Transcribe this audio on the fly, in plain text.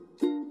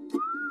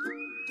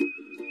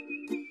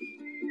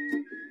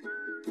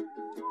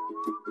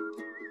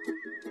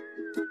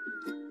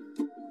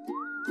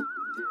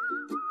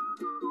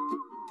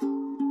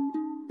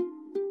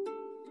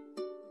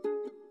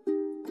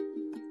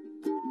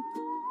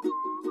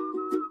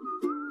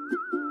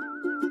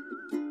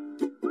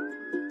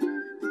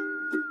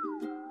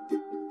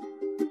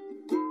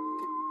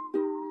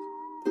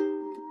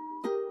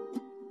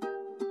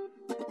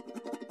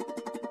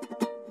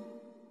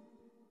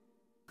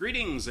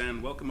Greetings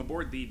and welcome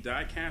aboard the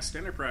Diecast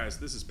Enterprise.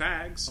 This is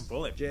Pags. I'm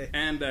Bullet. Jay.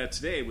 And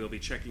today we'll be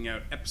checking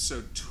out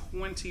episode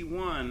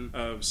 21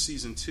 of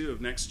season 2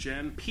 of Next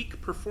Gen,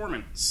 Peak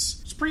Performance.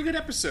 It's a pretty good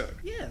episode.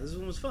 Yeah, this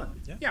one was fun.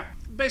 Yeah.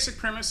 Basic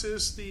premise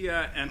is the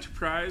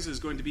Enterprise is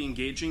going to be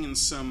engaging in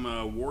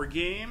some war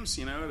games.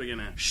 You know, they're going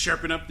to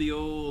sharpen up the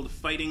old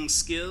fighting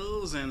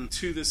skills, and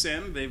to this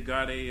end, they've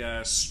got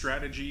a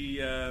strategy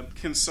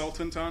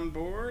consultant on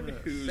board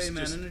who's Fey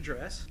man just... in a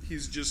dress.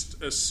 He's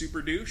just a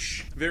super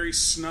douche, very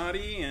snotty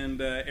and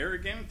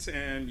arrogant,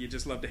 and you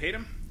just love to hate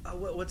him.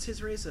 What's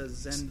his race?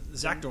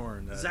 Zach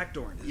Dorn. Zach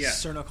Dorn. Yeah.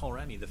 Cerno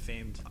Colrami, the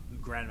famed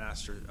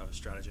Grandmaster of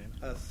Stratagem.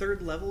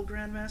 Third level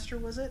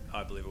Grandmaster, was it?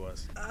 I believe it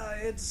was.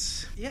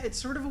 It's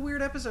sort of a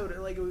weird episode.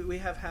 Like, we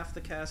have half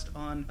the cast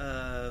on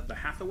The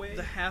Hathaway?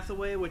 The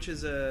Hathaway, which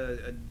is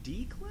a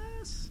D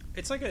class?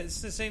 It's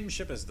the same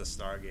ship as the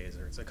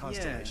Stargazer. It's a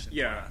Constellation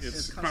Yeah, class.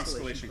 it's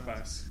Constellation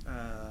class.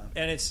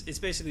 And it's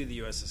basically the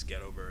USS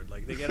Ghetto Bird.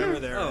 Like, they get over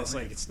there and it's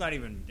like it's not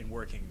even in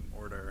working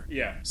order.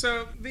 Yeah.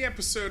 So the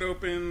episode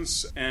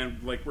opens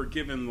and like we're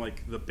given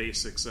like the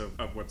basics of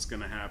what's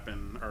gonna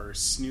happen. Our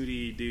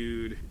snooty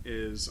dude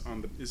is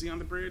he on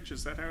the bridge?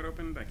 Is that how it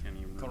opened? I can't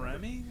even remember.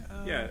 Colrami?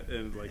 Yeah,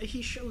 and like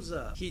He shows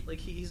up.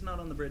 He's not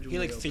on the bridge. He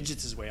like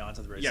fidgets his way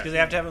onto the bridge. Yeah. Because they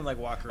have to have him like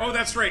walk around. Oh,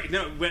 that's right.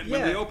 No, when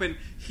we open,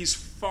 he's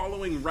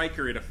following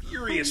Riker at a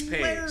furious pace.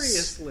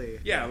 Hilariously.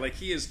 Yeah, like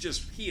he is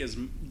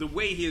the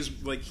way he is,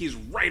 like he's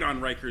right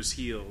on Riker's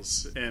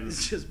heels, and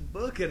He's just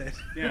booking it.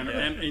 yeah,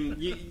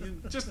 and you,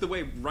 just the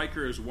way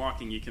Riker is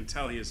walking, you can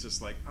tell he is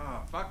just like,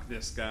 oh, fuck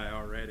this guy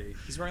already.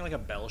 He's wearing like a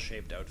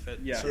bell-shaped outfit.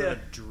 Yeah. Sort Yeah. of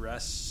a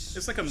dress.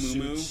 It's like a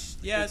muumuu.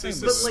 suit. Yeah, It's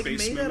it's a like But like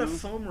space made out of muumuu.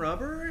 foam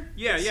rubber?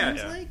 Yeah, it yeah.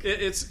 seems like?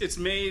 It's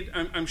made.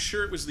 I'm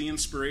sure it was the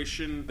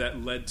inspiration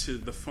that led to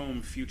the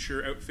foam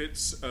future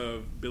outfits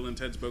of Bill and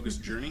Ted's Bogus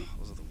Journey.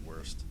 Those are the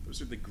worst.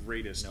 Those are the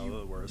greatest. No, You they're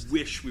the worst.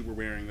 Wish we were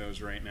wearing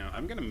those right now.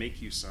 I'm gonna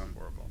make you some.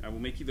 Horrible. I will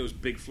make you those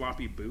big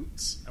floppy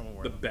boots. I won't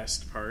wear the them.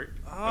 best part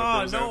Oh,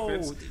 of those no.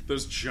 outfits.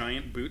 Those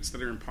giant boots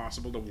that are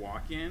impossible to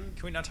walk in.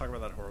 Can we not talk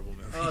about that horrible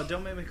movie? Oh,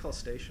 don't make me call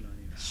station on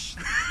you.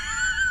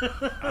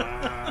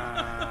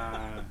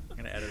 Ah, I'm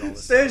gonna edit all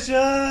this. Station!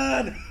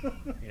 I'm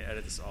gonna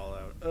edit this all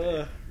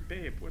out.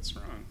 babe, what's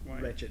wrong? Why?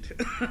 Wretched.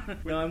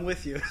 No, I'm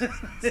with you.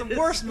 It's the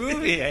worst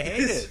movie. I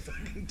hate It's it.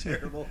 fucking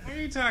terrible. What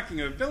are you talking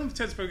about? Bill and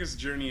Ted's Bogus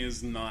Journey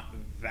is not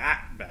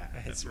that bad.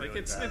 It's like really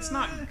it's bad. it's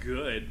not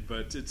good,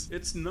 but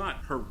it's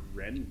not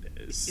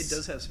horrendous. It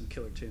does have some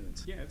killer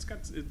tunes. Yeah, it's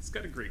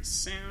got a great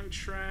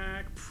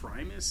soundtrack.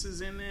 Primus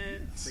is in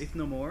it. Faith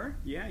No More?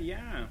 Yeah.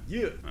 Yeah.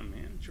 Oh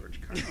man, George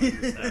Carlin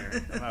is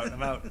there.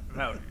 I'm out.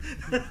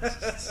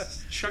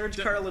 Chuck George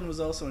Carlin was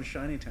also on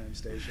Shiny Time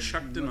Station.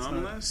 Chuck Let's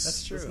Denomalous.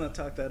 That's true. Let's not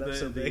talk that up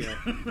so big.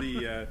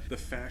 The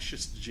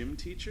fascist gym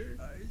teacher.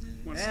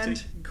 Wants to And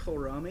take-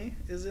 Kohlrami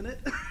is in it.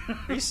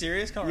 Are you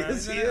serious, Colin?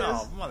 Yes, he is.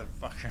 Oh,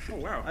 motherfucker. oh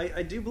wow.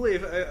 I do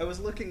believe, I was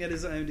looking at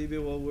his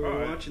IMDb while we were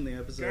Oh, watching the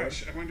episode.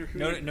 Gosh, I wonder who.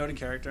 Noted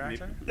character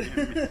maybe,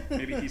 actor. yeah,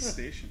 maybe he's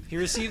stationed. He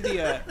received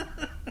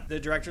the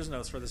director's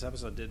notes for this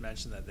episode. Did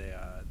mention that they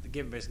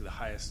gave him basically the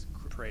highest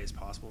praise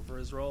possible for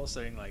his role,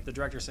 saying like the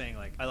director saying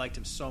like I liked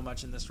him so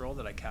much in this role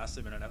that I cast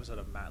him in an episode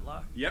of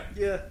Matlock. Yep.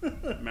 Yeah.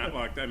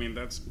 Matlock. I mean,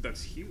 that's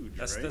huge.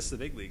 That's right? that's the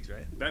big leagues,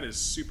 right? That is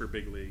super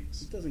big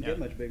leagues. It doesn't Yeah. get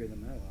much bigger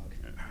than Matlock.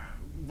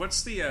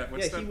 What's the?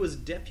 What's Yeah, that? he was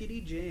Deputy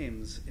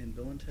James in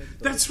Bill and Ted's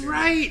Bogus That's Journey.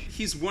 right.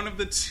 He's one of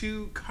the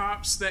two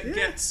cops that Yeah.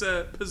 gets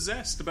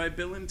possessed by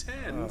Bill and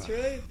Ted. That's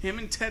right. Him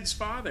and Ted's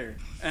father.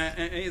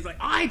 And he's like,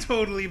 I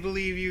totally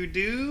believe you,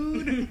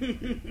 dude.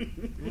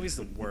 The movie's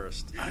the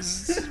worst.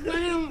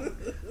 Well,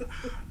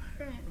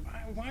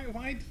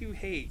 why do you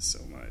hate so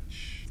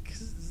much?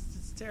 Because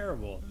it's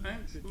terrible.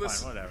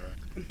 Listen, Fine, whatever.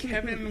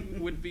 Kevin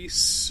would be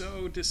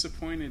so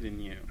disappointed in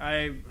you.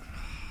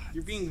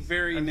 You're being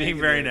very I'm negative.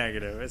 being very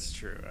negative. It's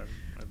true.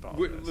 I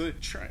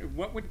apologize.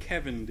 What would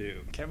Kevin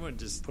do? Kevin would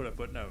just put a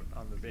footnote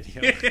on the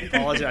video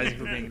apologizing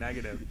for being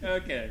negative.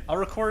 Okay. I'll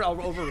over-record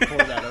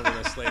that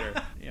over this later.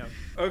 You know.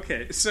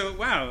 Okay, so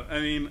wow. I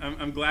mean,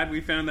 I'm glad we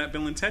found that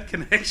Bill and Ted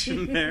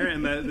connection there,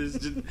 and that is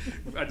just,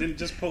 I didn't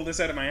just pull this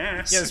out of my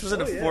ass. Yeah, this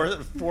wasn't a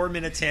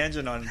 4-minute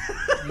tangent on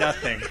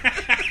nothing.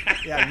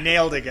 Yeah, I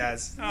nailed it,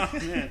 guys. Oh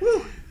man.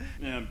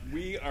 Yeah,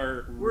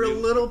 We're a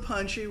little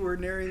punchy. We're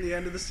nearing the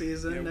end of the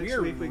season. Yeah, Next we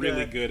are week we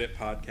really got good at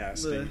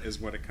podcasting, is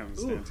what it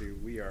comes down to.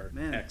 We are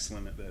Man.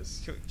 excellent at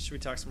this. Should we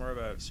talk some more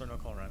about Cerno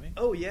Colrami?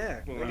 Oh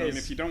yeah. Well, That I mean, guy's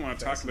if you don't want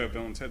to talk fascinating. about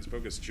Bill and Ted's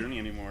Bogus Journey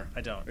anymore,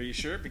 I don't. Are you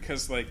sure?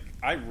 Because like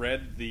I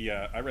read the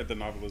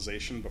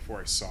novelization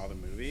before I saw the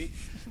movie.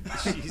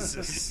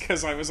 Jesus.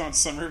 Because I was on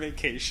summer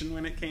vacation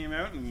when it came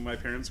out, and my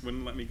parents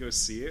wouldn't let me go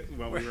see it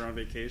while we were on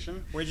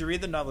vacation. Where'd you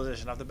read the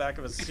novelization? Off the back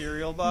of a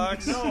cereal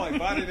box? No, I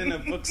bought it in a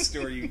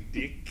bookstore, you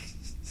dick.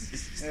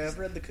 Yeah, I've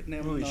read the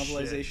Holy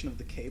novelization of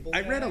the Cable.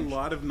 I read a Guy.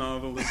 lot of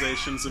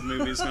novelizations of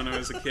movies when I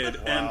was a kid,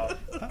 Wow.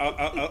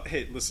 and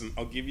hey, listen,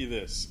 I'll give you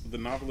this: the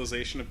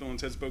novelization of Bill and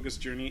Ted's Bogus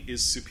Journey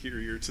is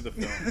superior to the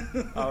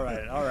film. All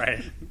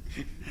right.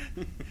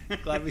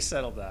 Glad we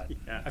settled that.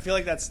 Yeah. I feel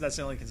like that's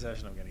the only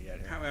concession I'm going to get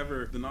here.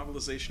 However, the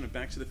novelization of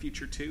Back to the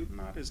Future 2,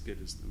 not as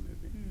good as the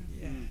movie.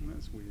 Yeah.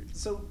 That's weird.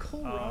 So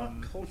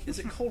is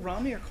it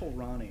Kohlrami or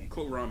Kohlrani?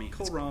 Kohlrami.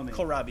 Kohlrami.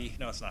 Kohlrabi.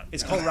 No, it's not.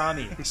 It's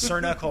Kohlrami.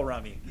 Cerna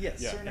Kohlrami.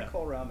 Yes, Yeah. Cerna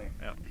Kohlrami.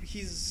 Yeah.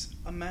 He's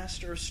a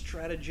master of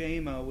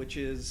stratagema, which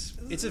is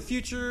It's a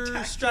future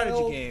Tactile-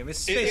 strategy game. It's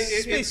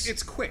space.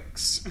 It's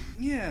Quicks.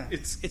 yeah.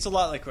 It's a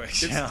lot like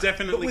Quicks. It's yeah. but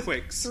definitely with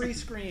Quicks. 3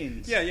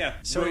 screens. Yeah.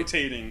 So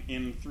rotating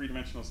in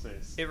 3-dimensional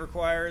space. It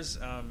requires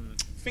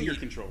Finger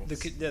controls.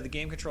 The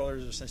game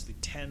controllers are essentially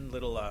 10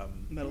 little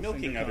Metal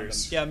milking finger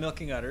udders. condoms. yeah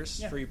milking udders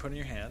Yeah. for you put in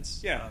your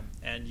hands. Yeah.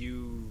 And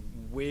you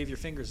wave your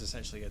fingers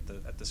essentially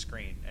at the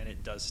screen, and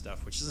it does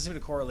stuff which doesn't seem to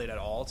correlate at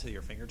all to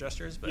your finger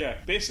gestures. But Yeah,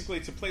 basically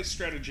to play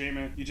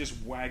stratagema, you just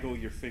waggle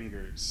your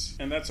fingers,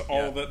 and that's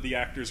all that the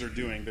actors are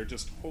doing. They're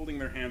just holding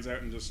their hands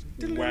out and just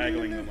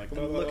waggling them, like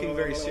And looking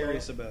very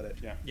serious about it.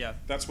 Yeah.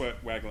 That's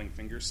what waggling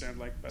fingers sound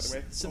like, by the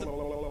way. So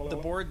the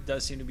board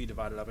does seem to be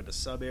divided up into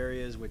sub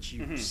areas, which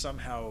you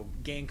somehow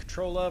gain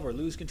control of or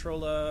lose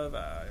control of.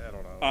 I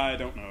don't know. I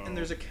don't know. And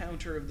there's a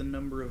counter of the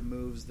number of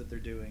moves that they're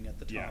doing at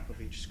the top Yeah.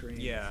 of each screen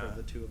Yeah. for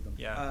the 2 of them.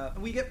 Yeah.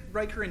 We get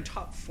Riker in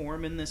top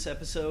form in this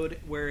episode,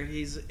 where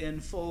he's in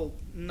full,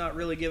 not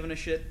really giving a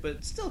shit,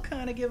 but still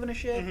kind of giving a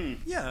shit.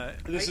 Yeah.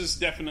 This is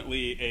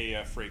definitely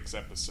a Frakes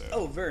episode.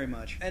 Oh, very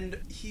much. And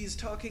he's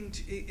talking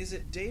to... Is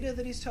it Data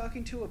that he's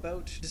talking to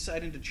about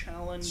deciding to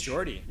challenge... It's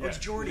Geordi. Oh, it's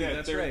Geordi, Yeah,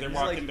 that's they're, right. They're He's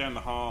walking like, down the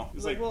hall.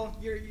 He's like, well,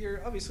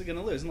 you're obviously going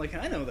to lose. I'm like,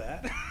 I know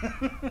that.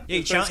 Yeah,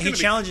 he So it's gonna be-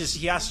 challenges.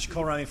 He asks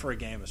Kohlrami for a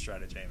game of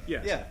stratagema.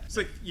 yeah. Yeah. It's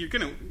like, you're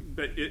going to...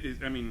 But,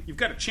 I mean, you've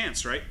got a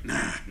chance, right?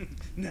 Nah.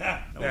 Nah.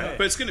 way.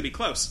 But it's going to be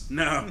close.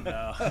 No.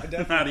 No.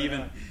 Not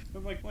even.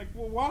 I'm like,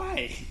 well,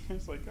 why?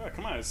 It's like, oh,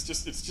 come on, it's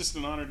just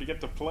an honor to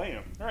get to play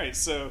him. All right,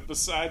 so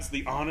besides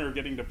the honor of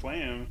getting to play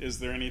him, is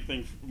there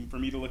anything for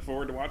me to look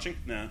forward to watching?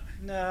 No.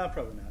 No,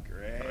 probably not.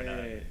 Great.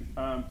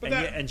 But And,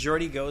 that, and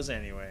Geordi goes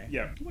anyway.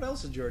 yeah. What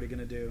else is Geordi going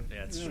to do?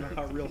 Yeah, it's You know, true.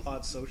 a real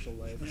hot social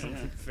life.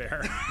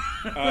 Fair.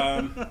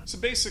 So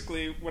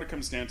basically, what it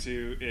comes down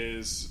to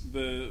is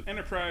the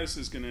Enterprise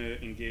is going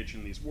to engage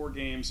in these war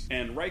games,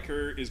 and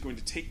Riker is going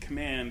to take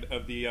command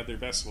of the other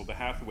vessel, the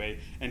Hathaway,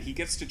 and he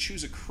gets to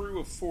choose a crew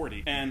of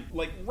 40. And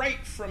like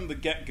right from the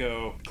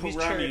get-go, He's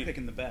cherry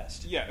picking the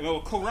best. Yeah,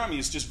 well, Kohlrami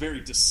is just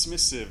very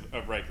dismissive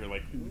of Riker.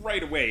 Like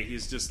right away,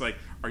 he's just like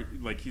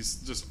he's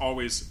just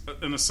always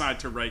an aside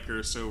to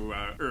Riker, so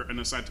or an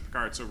aside to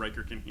Picard, so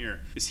Riker can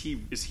hear. Is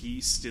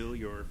he still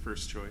your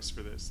first choice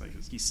for this? Like,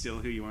 is he still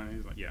who you want?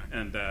 He's like, yeah.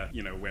 And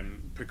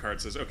when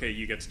Picard says, "Okay,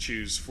 you get to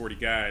choose 40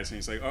 guys," and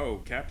he's like,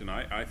 "Oh, Captain,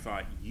 I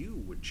thought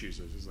you would choose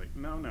us." He's like,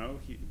 "No,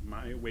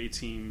 my away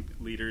team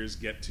leaders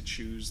get to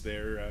choose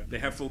their. They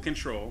have full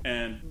control."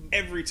 And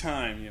every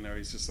time,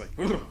 he's just like,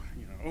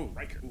 "Oh,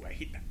 Riker, I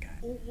hate that guy."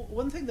 Well,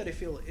 one thing that I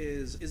feel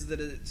is that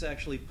it's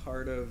actually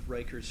part of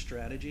Riker's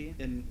strategy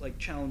in like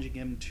challenging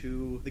him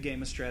to the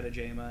game of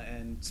stratagema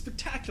and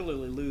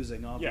spectacularly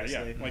losing, obviously.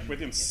 Yeah, like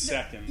within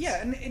seconds.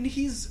 Yeah, and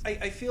he's...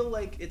 I feel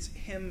like it's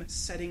him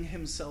setting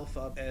himself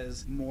up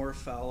as more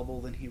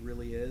fallible than he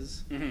really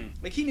is.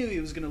 Mm-hmm. Like, he knew he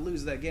was going to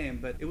lose that game,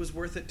 but it was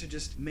worth it to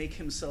just make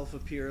himself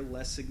appear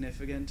less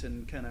significant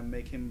and kind of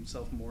make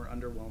himself more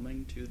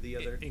underwhelming to the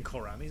other... In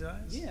Kohlrami's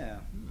eyes? Yeah.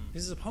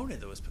 His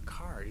opponent, though, was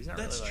Picard. He's not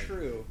That's really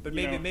true. But You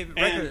maybe know, maybe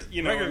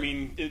and Riker, I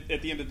mean,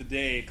 at the end of the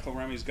day,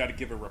 Kohlrami's got to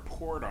give a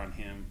report on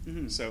him.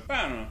 Mm-hmm. So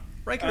I don't know.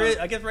 Riker,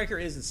 I guess Riker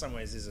is in some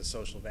ways is a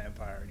social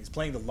vampire, and he's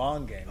playing the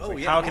long game. It's Oh, like,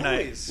 yeah, how can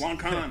always. Long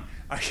con.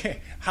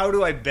 how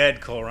do I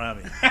bed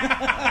Kohlrami?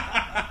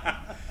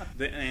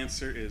 The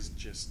answer is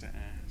just to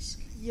ask.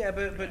 Yeah,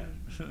 but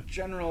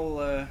general...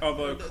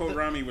 Although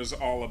Kohlrami was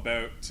all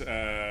about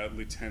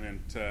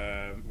Lieutenant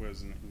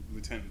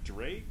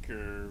Drake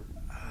or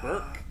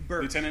Burke?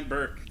 Burke. Lieutenant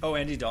Burke. Oh,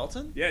 Andy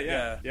Dalton?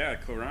 Yeah.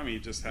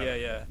 Kohlrami just had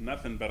Yeah.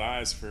 nothing but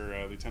eyes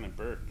for Lieutenant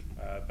Burke.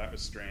 That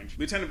was strange.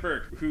 Lieutenant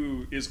Burke,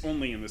 who is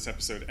only in this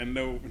episode and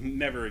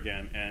never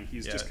again, and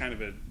he's just kind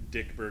of a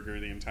dick burger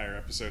the entire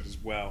episode as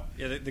well.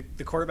 Yeah,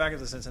 the quarterback of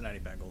the Cincinnati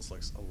Bengals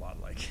looks a lot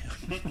like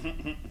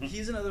him.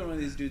 He's another one of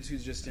these dudes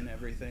who's just in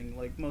everything.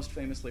 Like, most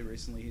famously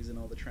recently, he's in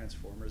all the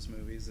Transformers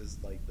movies as,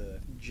 like, the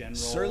general...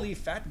 Surly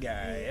fat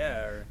guy,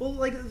 yeah. Well,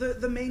 like,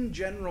 the main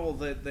general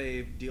that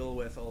they deal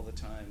with all the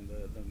time,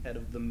 the head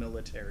of the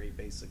military,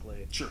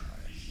 basically. Sure.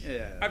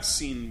 Yeah. I've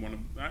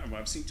seen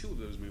I've seen 2 of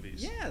those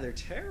movies. Yeah, they're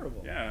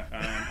terrible. Yeah,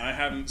 I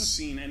haven't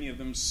seen any of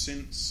them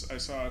since I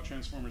saw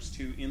Transformers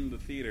 2 in the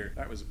theater.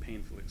 That was a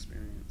painful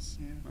experience.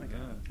 Yeah. My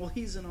God. Well,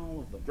 he's in all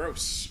of them.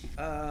 Gross.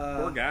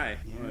 Poor guy.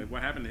 yeah. Like,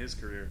 what happened to his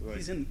career? Like,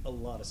 He's in a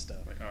lot of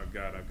stuff. like, oh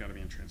God, I've got to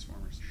be in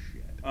Transformers.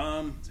 Shit.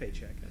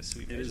 Paycheck. A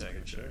sweet It is a paycheck,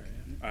 good sure, check.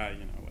 yeah.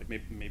 Like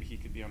maybe he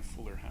could be on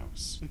Fuller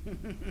House.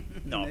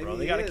 No, Maybe bro,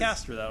 they he got a is.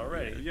 cast for that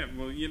already. Yeah,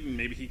 well,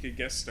 maybe he could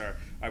guest star.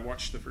 I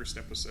watched the first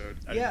episode.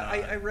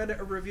 I read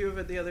a review of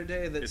it the other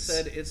day that It's-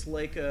 said it's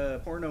like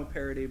a porno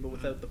parody, but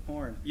without the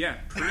porn. Yeah,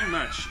 pretty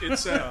much.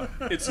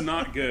 It's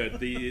not good.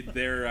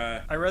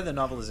 They're I read the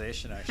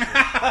novelization,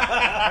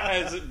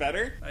 actually. is it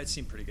better? It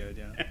seemed pretty good,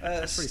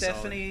 yeah. It's pretty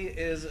Stephanie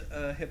is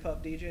a hip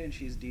hop DJ, and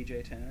she's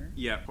DJ Tanner.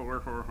 Yeah. Well,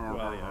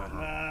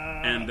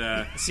 yeah.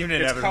 And seemed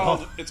it's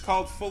inevitable.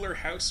 called Fuller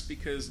House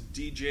because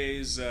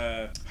DJ's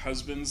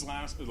husband's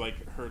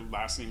her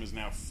last name is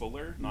now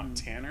Fuller, not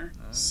Tanner.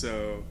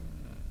 So.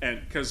 And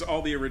because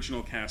all the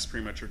original cast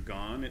pretty much are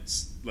gone,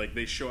 it's like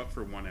they show up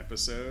for one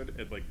episode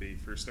at like the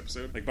first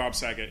episode. Like Bob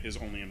Saget is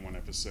only in one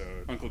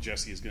episode. Uncle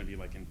Jesse is going to be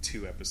like in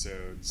 2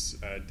 episodes.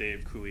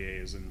 Dave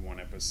Coulier is in 1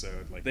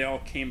 episode. Like they all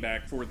came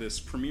back for this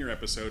premiere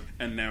episode,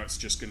 and now it's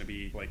just going to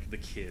be like the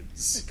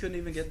kids. I couldn't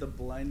even get the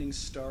blinding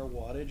star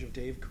wattage of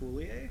Dave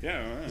Coulier.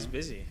 Yeah, He's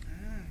busy.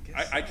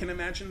 I can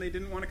imagine they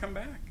didn't want to come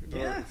back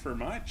for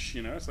much.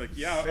 You know, it's like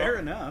fair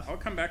enough. I'll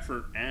come back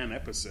for an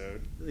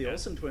episode. The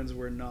Olsen twins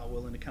were not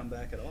willing to come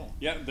back at all.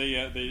 Yeah,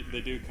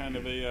 they do kind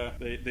of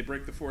they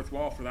break the fourth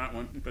wall for that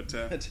one, but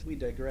we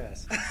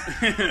digress.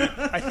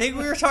 I think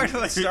we were talking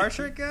about Star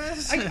Trek,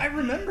 guys. I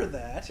remember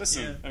that.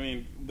 Listen, I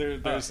mean,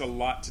 there's a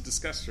lot to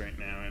discuss right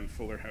now, and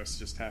Fuller House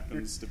just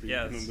happens to be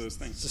one of those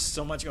things. Just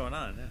so much going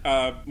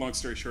on. Long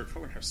story short,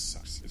 Fuller House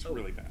sucks. It's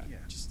really bad. Yeah.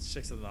 Just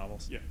stick to the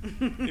novels. Yeah,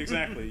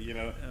 exactly. You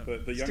know,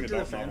 the young Stick to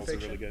adult the fan novels are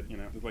fiction. really good. You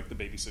know, like the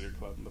Babysitter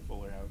Club and the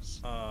Fuller House.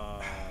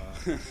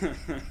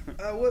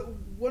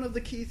 One of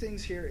the key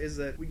things here is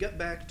that we get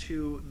back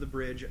to the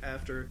bridge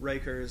after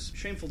Riker's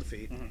shameful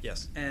defeat. Mm-hmm.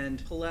 Yes.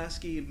 And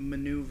Pulaski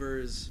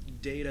maneuvers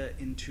Data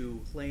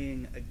into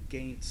playing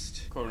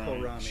against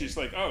Kolrami. She's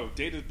like, oh,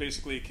 Data's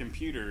basically a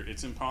computer.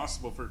 It's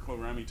impossible for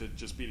Kolrami to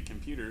just beat a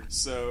computer.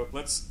 So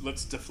let's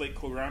deflate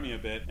Kolrami a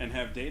bit and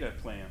have Data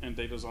play him. And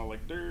Data's all like,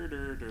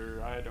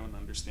 I don't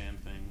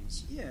understand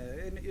things. Yeah,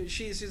 and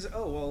she says,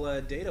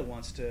 Data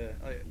wants to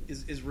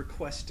is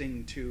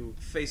requesting to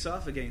face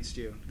off against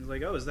you. He's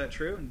like, oh, is that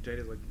true? And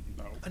Data's like,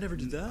 No. I never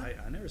did that.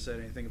 I never said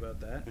anything about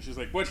that. And she's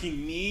like, what he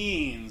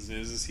means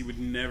is he would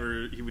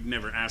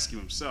never ask you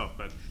himself,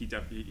 but he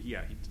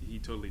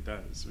totally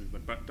does.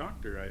 But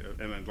doctor,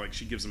 and then like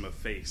she gives him a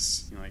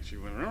face, like she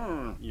went,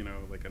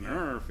 like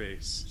an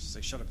face. She's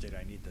like, shut up, Data.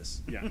 I need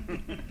this. Yeah.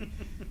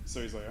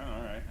 So he's like, oh,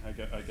 all right,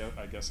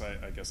 I guess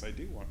I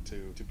do want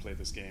to play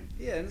this game.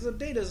 Yeah, and so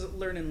Data's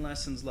learning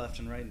lessons left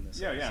and right in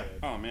this episode.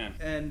 Oh man.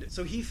 And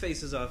so he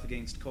faces off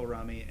against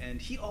Kolrami,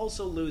 and he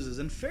also loses,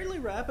 and fairly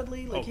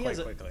rapidly. Like he quite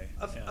has quickly.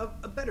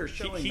 a better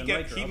showing He than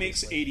Riker.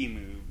 makes obviously. 80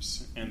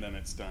 moves, and then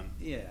it's done.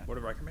 Yeah. What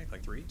did Riker make?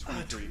 Like 3?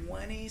 23.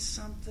 20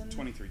 something.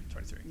 23.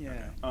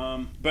 Yeah.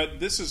 Okay. But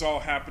this is all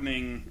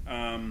happening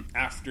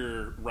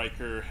after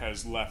Riker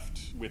has left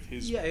with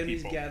his Yeah, and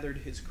people. he's gathered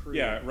his crew.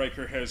 Yeah,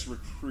 Riker has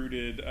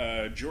recruited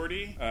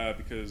Geordi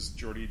because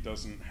Geordi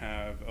doesn't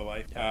have a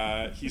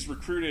life. He's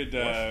recruited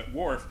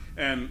Worf,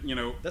 and you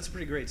know That's a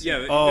pretty great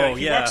scene.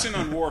 he walks in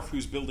on Worf,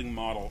 who's building a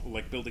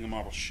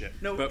model ship.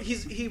 No, but,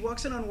 he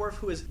walks in on Worf,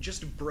 who has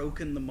just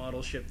broken the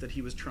model ship that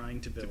he was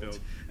trying to build.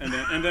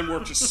 and then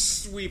Worf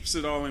just sweeps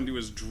it all into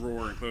his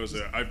drawer and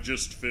closes it. I've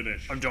just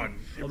finished. I'm done.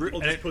 I'll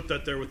just put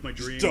that there with my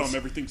dreams. Dumb.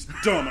 Everything's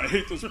dumb. I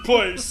hate this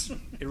place.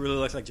 It really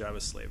looks like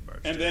Jabba's slave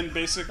barge. And then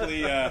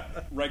basically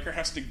Riker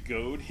has to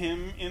goad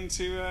him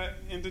into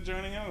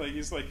joining him. Like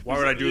he's like, Why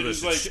would I do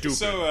he's this? Like, It's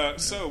stupid.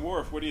 So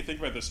Worf, what do you think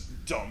about this?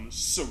 Dumb,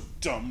 so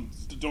dumb.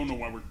 Don't know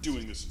why we're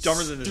doing this.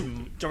 dumber than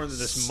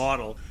this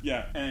model.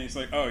 Yeah, and he's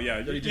like, oh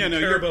yeah, he didn't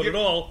care about it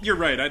all. You're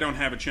right. I don't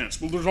have a chance.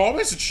 Well, there's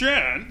always a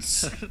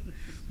chance.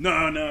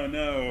 No.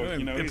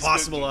 You know,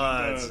 Impossible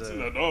odds.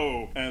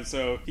 No. And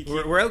so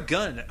We're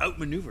outgunned,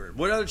 outmaneuvered.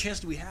 What other chance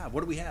do we have?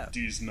 What do we have?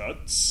 these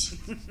nuts.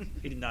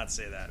 He did not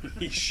say that.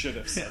 He should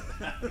have said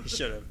that. He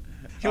should have.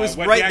 He was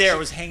what right he there. actually- It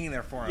was hanging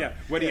there for him. Yeah,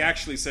 what he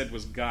actually said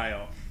was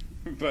guile.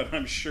 But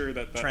I'm sure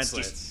that's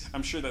Translates.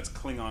 I'm sure that's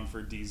Klingon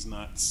for D's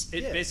nuts.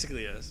 It Yeah.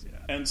 basically is. Yeah.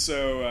 And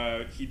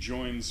so he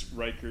joins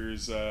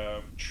Riker's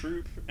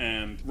troop,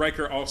 and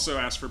Riker also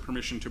asks for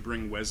permission to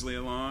bring Wesley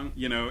along,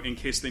 you know, in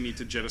case they need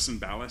to jettison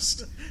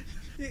ballast.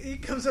 He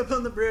comes up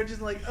on the bridge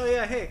and like, oh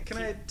yeah, hey, can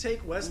I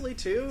take Wesley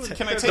too?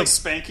 Can I take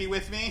Spanky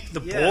with me? The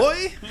Yeah.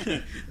 boy?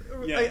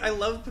 Yeah. I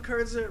love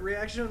Picard's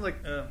reaction. I'm like,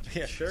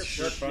 Yeah, sure,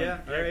 fine. yeah,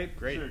 all right,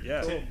 Great. Sure,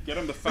 Yeah. cool. Get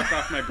him the fuck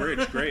off my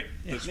bridge. Great.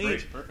 That's neat.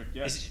 great. Perfect.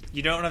 Yes.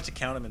 You don't have to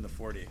count him in the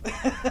 40.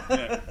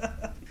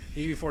 Yeah.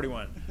 He could be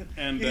 41.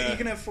 And You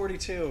can have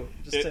 42.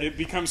 Just to, it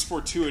becomes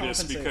fortuitous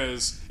compensate.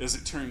 because, as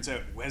it turns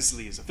out,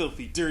 Wesley is a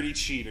filthy, dirty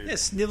cheater. Yeah,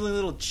 sniveling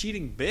little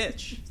cheating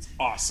bitch.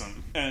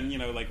 Awesome. And, you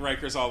know, like,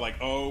 Riker's all like,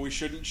 oh, we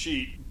shouldn't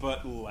cheat,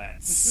 but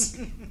let's.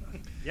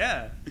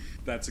 Yeah.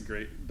 That's a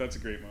great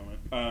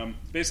moment.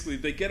 Basically,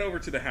 they get over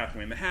to the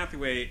Hathaway, and the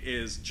Hathaway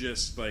is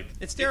just like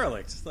It's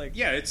derelict. Like,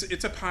 yeah,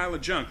 it's a pile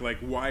of junk. Like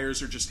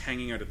wires are just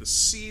hanging out of the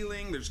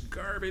ceiling. There's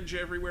garbage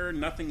everywhere.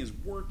 Nothing is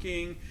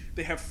working.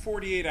 They have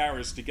 48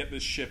 hours to get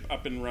this ship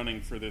up and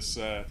running for this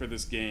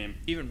game.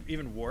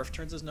 even Worf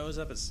turns his nose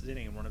up. It's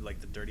sitting in one of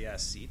like the dirty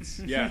ass seats.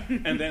 Yeah,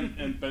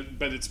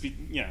 but it's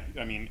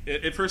I mean,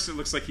 at first it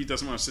looks like he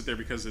doesn't want to sit there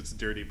because it's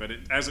dirty, but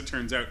as it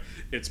turns out,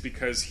 it's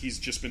because he's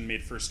just been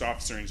made first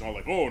officer, and he's all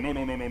like, oh no,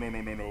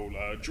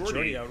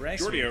 Geordi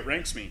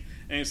outranks me,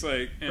 and it's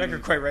like, Riker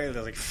quite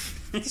regularly like,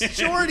 it's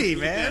Geordi,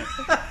 man.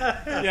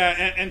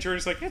 yeah, and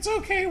Geordi's like, it's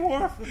okay,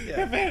 Worf.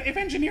 Yeah. If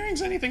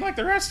engineering's anything like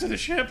the rest of the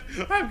ship,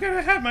 I'm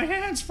gonna have my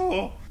hands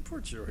full. Poor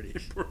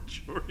Geordi. Poor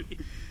Geordi.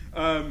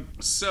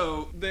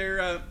 So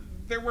they're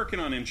working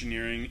on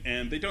engineering,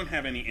 and they don't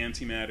have any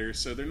antimatter,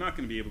 so they're not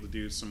going to be able to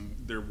do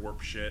their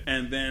warp shit.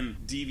 And then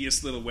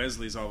devious little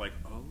Wesley's all like,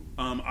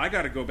 I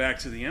got to go back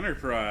to the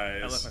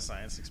Enterprise. I left my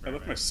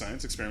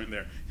science experiment.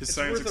 There. It's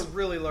worth a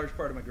really large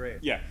part of my grade.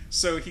 Yeah,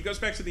 so he goes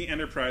back to the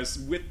Enterprise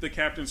with the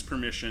captain's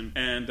permission,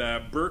 and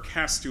Burke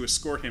has to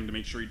escort him to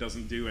make sure he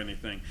doesn't do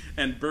anything.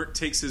 And Burke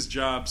takes his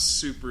job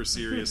super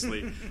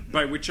seriously,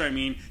 by which I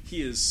mean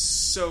he is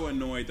so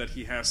annoyed that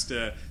he has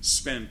to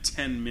spend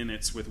 10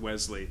 minutes with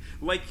Wesley.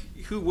 Like,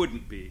 who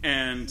wouldn't be?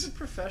 And He's a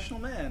professional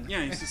man.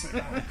 yeah, he's just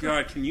like, oh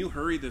God, can you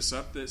hurry this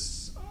up?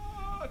 This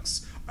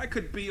sucks. I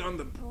could be on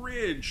the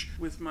bridge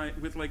with my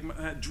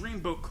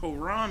dreamboat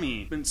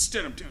Korami. But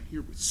instead, I'm down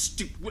here with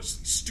stupid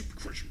Wesley, stupid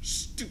Crusher,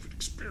 stupid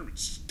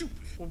experiments, stupid.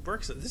 Well,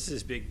 Burke's this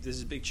is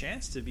his big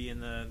chance to be in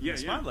the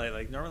spotlight.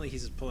 Like normally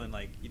he's just pulling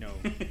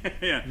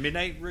Yeah.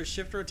 midnight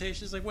shift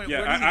rotations. Like when Yeah,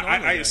 where does he I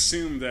normally go?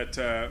 assume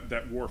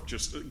that Worf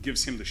just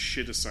gives him the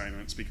shit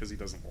assignments because he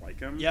doesn't like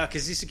him. Yeah,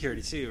 because he's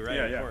security too, right?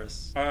 Yeah, Of yeah.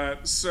 course.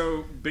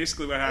 So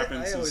basically, what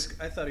happens is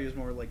I thought he was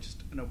more like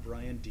just an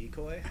O'Brien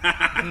decoy.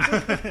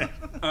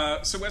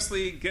 so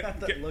Wesley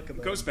that look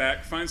about goes him.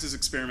 back, finds his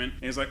experiment,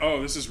 and he's like,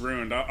 "Oh, this is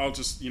ruined. I'll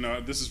just,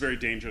 this is very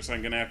dangerous.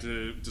 I'm going to have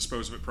to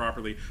dispose of it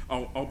properly.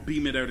 I'll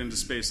beam it out into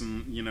space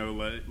and,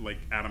 like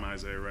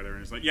atomize it or whatever." And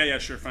he's like, "Yeah,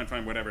 sure,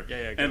 fine, whatever."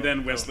 Yeah, and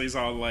then go. Wesley's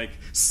all like,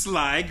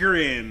 "Sly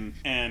grin,"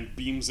 and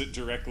beams it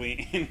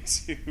directly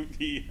into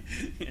the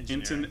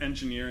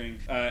engineering,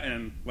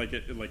 and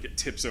it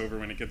tips over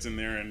when it gets in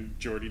there, and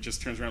Geordi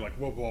just turns around like,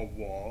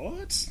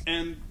 what?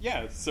 And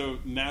yeah, so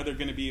now they're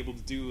going to be able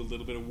to do a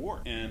little bit of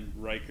warp. And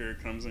Riker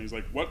comes and he's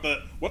like, what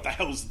the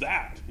hell's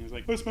that? And he's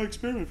like, that's my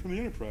experiment from the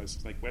Enterprise.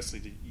 It's like,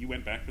 Wesley, you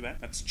went back for that?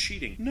 That's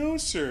cheating. No,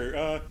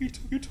 sir.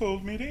 You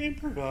told me to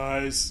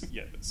improvise.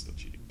 Yeah, that's still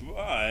cheating.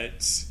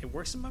 But It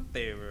works in my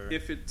favor.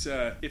 if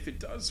it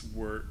does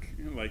work,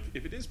 like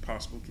if it is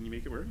possible, can you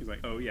make it work? He's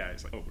like, oh yeah.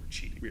 He's like, oh, we're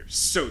cheating. We are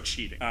so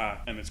cheating.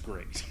 And it's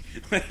great.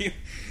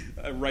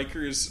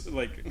 Riker's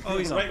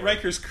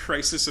Riker's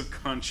crisis of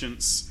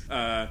conscience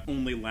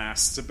only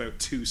lasts about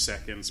 2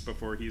 seconds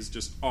before he's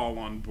just all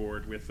on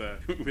board with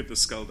the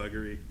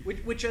skullduggery.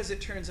 Which, as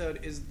it turns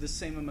out, is the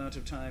same amount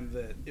of time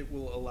that it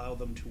will allow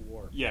them to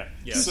warp. Yeah.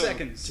 2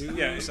 seconds.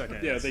 2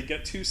 seconds. Yeah, they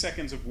get 2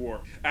 seconds of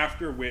warp.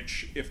 After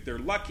which, if they're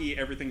lucky,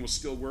 everything will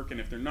still work, and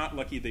if they're not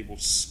lucky, they will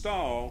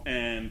stall,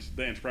 and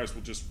the Enterprise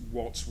will just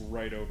waltz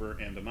right over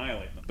and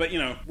annihilate them. But,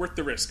 worth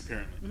the risk,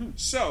 apparently. Mm-hmm.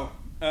 So,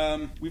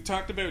 we've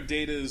talked about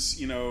Data's,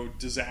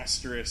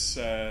 disastrous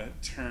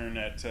turn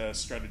at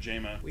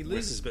Stratagema. He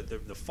loses, but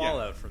the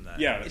fallout from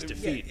that is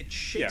defeat. It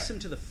shakes him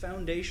to the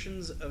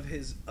foundations of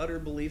his utter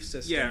belief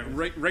system. Yeah,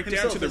 right down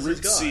Himself to the as root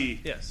his god.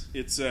 C. Yes.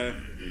 It's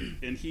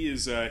and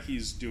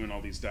he's doing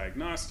all these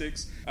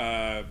diagnostics.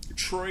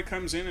 Troy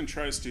comes in and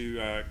tries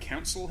to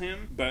counsel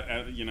him, but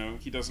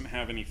he doesn't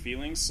have any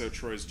feelings, so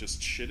Troy's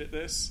just shit at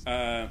this.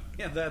 Yeah,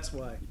 that's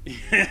why.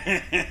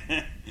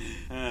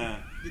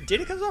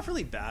 Data comes off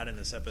really bad in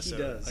this episode.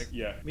 He does.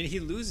 Yeah. I mean, he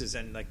loses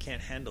and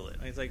can't handle it.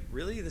 It's like,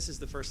 really? This is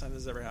the first time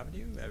this has ever happened to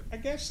you? I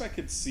guess I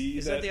could see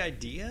Is that the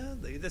idea?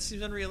 That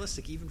seems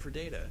unrealistic, even for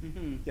Data.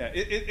 Mm-hmm. Yeah,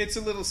 it's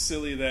a little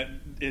silly that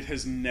it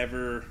has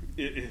never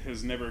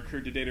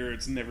occurred to Data, or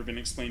it's never been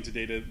explained to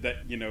Data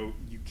that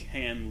you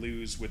can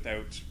lose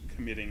without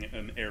committing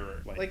an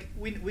error. Like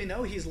we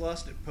know he's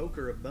lost at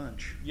poker a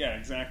bunch. yeah,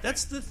 exactly.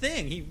 That's the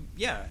thing.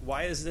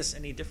 Why is this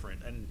any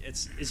different? And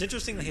it's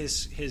interesting that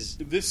his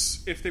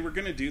This, if they were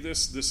going to do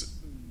this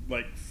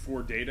like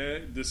for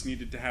Data, this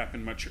needed to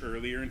happen much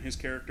earlier in his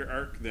character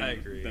arc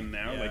than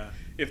now. Yeah. Like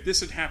if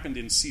this had happened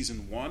in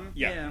season 1,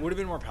 Yeah. it would have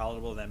been more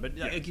palatable then. But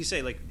like you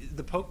say, like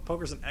the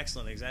poker's an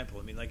excellent example.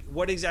 I mean, like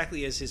what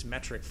exactly is his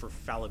metric for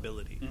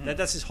fallibility? Mm-hmm.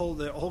 That's his whole.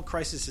 The whole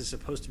crisis is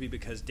supposed to be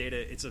because Data.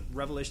 It's a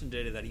revelation of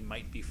Data that he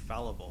might be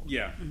fallible.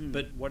 Yeah. Mm-hmm.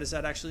 But what does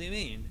that actually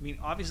mean? I mean,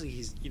 obviously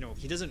he's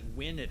he doesn't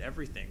win at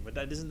everything, but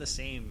that isn't the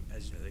same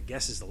as I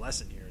guess is the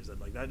lesson here. Is that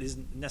like that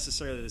isn't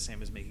necessarily the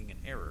same as making an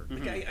error.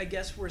 Like, I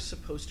guess we're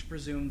supposed to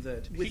presume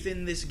that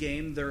within this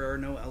game there are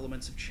no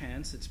elements of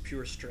chance. It's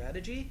pure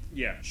strategy.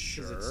 Yeah.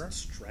 'Cause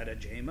it's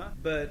Stratagema,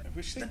 but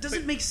wish they that doesn't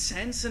played- make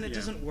sense and it Yeah.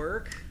 doesn't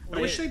work. I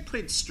wish they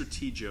played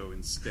Strategio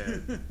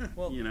instead.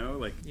 Well,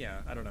 like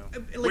yeah, I don't know.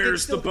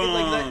 Where's the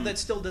bomb? That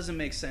still doesn't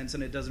make sense,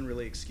 and it doesn't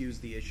really excuse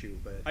the issue.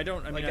 But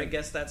I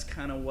guess that's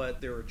kind of what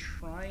they were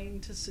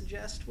trying to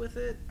suggest with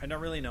it. I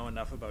don't really know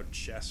enough about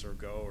chess or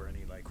Go or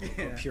any like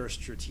quote-unquote pure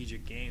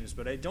strategic games,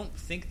 but I don't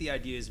think the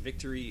idea is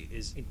victory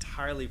is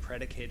entirely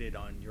predicated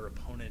on your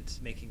opponent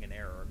making an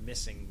error or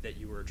missing that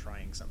you were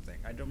trying something.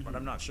 I don't, but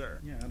I'm not sure.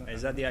 Yeah, I don't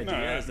Is that the idea?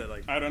 idea is that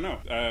like I don't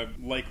know.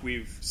 Like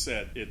we've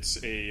said, it's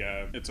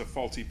a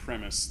faulty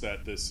premise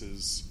that this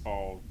is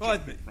all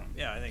jumping from.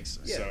 Yeah, I think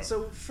so. Yeah,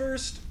 so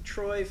first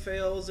Troy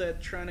fails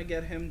at trying to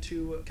get him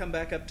to come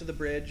back up to the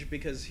bridge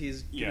because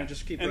he's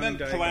just keep and running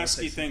then diagonal.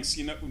 Pulaski thinks,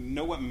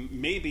 know what,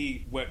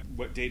 maybe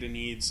what Data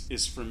needs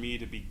is for me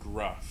to be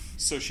gruff.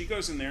 So she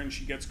goes in there and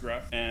she gets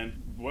gruff, and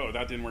whoa,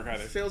 that didn't work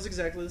either. Feels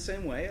exactly the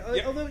same way.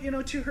 Yep.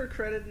 Although, to her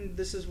credit, and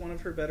this is one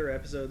of her better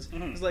episodes,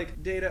 it's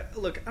like, Data,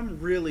 look, I'm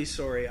really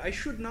sorry. I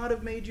should not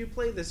have made you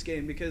play this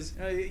game because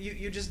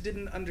you just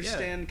didn't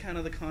understand kind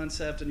of the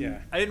concept.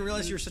 And I didn't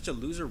realize you were such a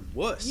loser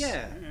wuss.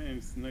 Yeah. I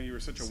didn't know you were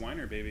such a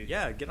whiner baby.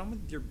 Yeah, get on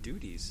with your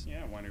duties.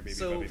 Yeah, whiner baby.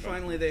 So Bubby,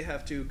 finally they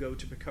have to go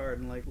to Picard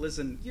and like,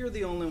 listen, you're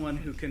the only one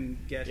who can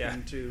get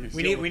him to...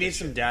 We need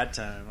some dad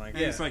time. Like,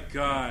 and it's like,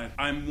 God,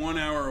 I'm 1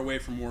 hour away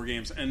from War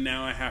Games, and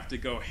now I have to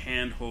go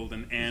handhold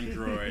an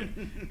android.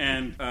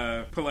 And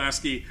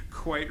Pulaski,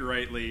 quite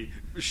rightly,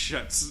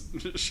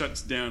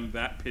 shuts down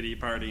that pity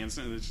party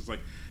instantly. It's just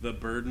like, the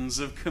burdens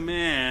of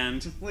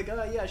command. Like,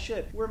 yeah,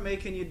 shit, we're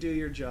making you do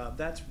your job.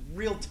 That's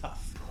real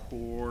tough.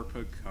 Poor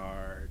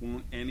Picard.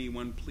 Won't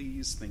anyone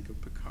please think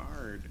of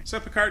Picard? So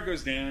Picard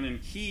goes down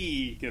and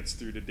he gets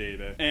through to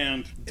Data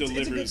and delivers...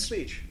 It's a good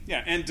speech.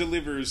 Yeah, and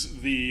delivers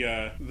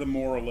the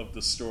moral of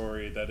the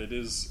story that it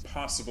is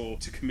possible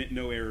to commit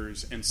no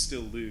errors and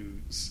still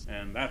lose.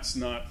 And that's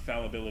not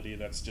fallibility,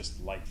 that's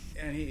just life.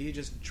 And he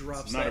just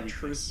drops that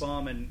truth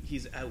bomb and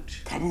he's out.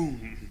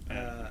 Kaboom!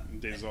 And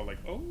Data's all like,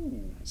 oh.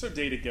 So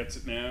Data gets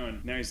it now,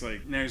 and now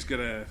he's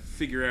gonna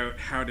figure out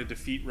how to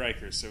defeat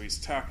Riker. So he's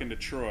talking to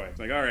Troy. It's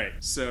like, all right,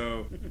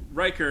 so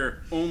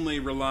Riker only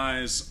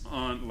relies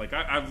on, like,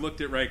 I've looked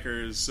at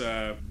Riker's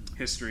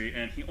history,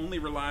 and he only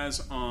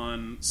relies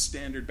on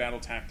standard battle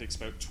tactics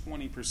about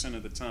 20%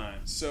 of the time.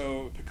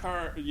 So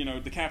Picard,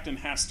 the captain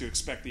has to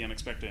expect the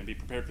unexpected and be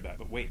prepared for that.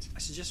 But wait. I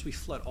suggest we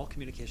flood all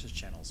communications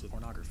channels with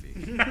pornography.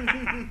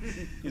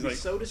 He's like,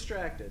 so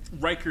distracted.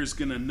 Riker's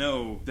gonna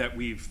know that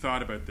we've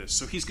thought about this,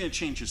 so he's gonna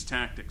change his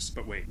tactics.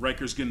 But wait,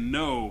 Riker's gonna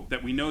know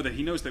that we know that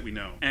he knows that we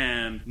know.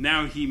 And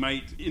now he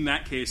might, in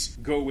that case,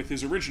 go with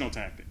his original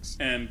tactics.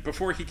 And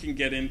before he can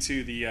get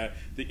into the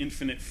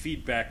infinite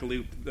feedback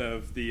loop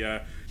of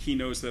the he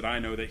knows that I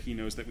know that he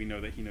knows that we know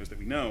that he knows that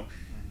we know,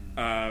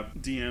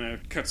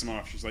 Deanna cuts him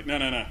off. She's like, no,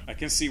 I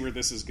can see where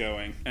this is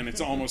going, and it's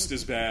almost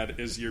as bad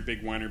as your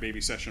big whiner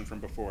baby session from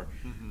before.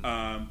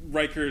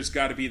 Riker's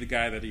got to be the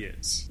guy that he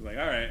is. Like,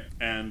 all right,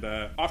 and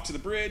off to the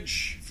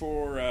bridge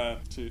for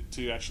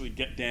to actually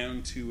get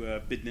down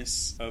to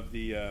business of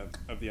the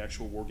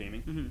actual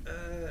wargaming.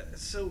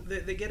 So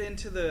they get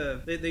into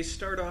they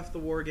start off the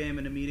war game,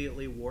 and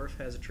immediately Worf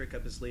has a trick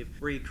up his sleeve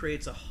where he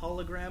creates a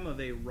hologram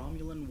of a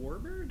Romulan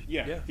warbird.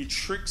 Yeah. He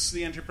tricks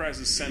the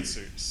Enterprise's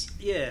sensors.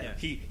 Yeah.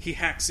 He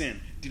hacks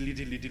in.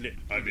 Diddly.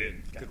 I'm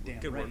in.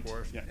 Good work,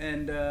 Worf. Yeah.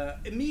 And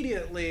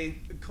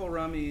immediately,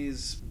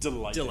 Kolrami's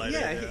delighted.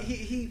 Yeah,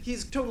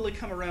 he's totally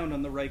come around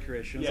on the Riker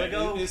issue. He's like,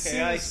 oh,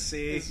 okay, I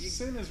see. As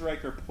soon as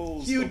Riker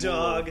pulls you the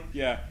dog. wool,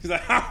 yeah, he's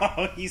like,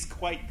 oh, he's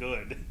quite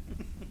good.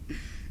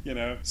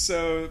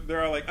 So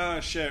they're all like,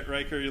 oh shit,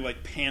 Riker, you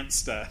like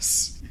pantsed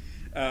us.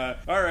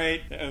 All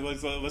right,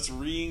 let's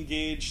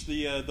re-engage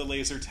the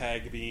laser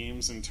tag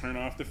beams and turn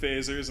off the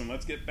phasers, and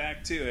let's get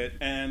back to it.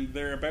 And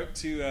they're about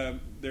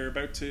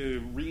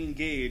to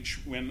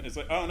re-engage when it's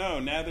like, oh no,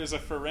 now there's a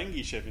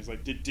Ferengi ship. He's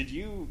like, did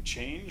you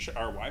change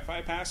our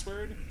Wi-Fi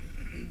password?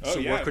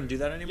 So Worf couldn't do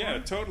that anymore? Yeah,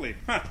 totally.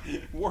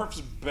 Worf's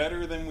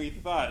better than we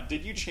thought.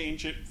 Did you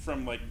change it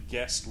from like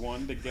guest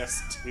 1 to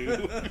guest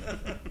 2?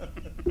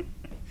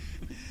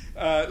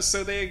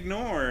 So they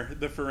ignore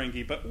the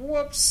Ferengi, but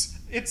whoops,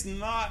 it's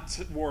not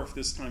Worf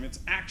this time. It's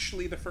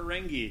actually the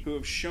Ferengi who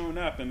have shown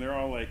up, and they're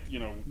all like,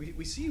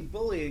 we see you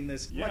bullying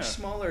this much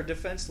smaller,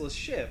 defenseless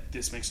ship.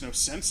 This makes no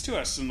sense to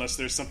us unless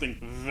there's something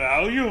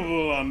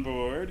valuable on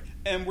board.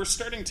 And we're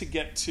starting to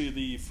get to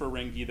the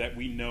Ferengi that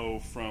we know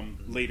from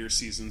later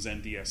seasons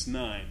and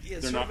DS9. Yeah,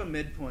 it's sort of a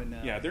midpoint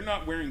now. Yeah, they're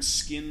not wearing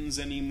skins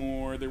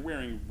anymore. They're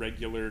wearing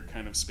regular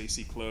kind of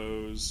spacey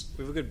clothes.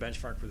 We have a good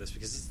benchmark for this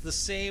because it's the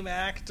same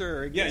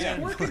actor again. Yeah.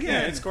 Quark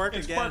again. It's Quark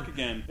again. It's Quark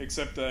again,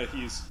 except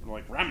he's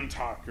like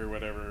Ramtalk or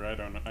whatever. I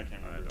don't know. I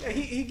can't remember. Yeah,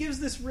 he gives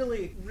this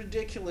really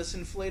ridiculous,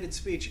 inflated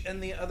speech,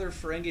 and the other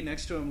Ferengi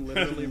next to him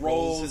literally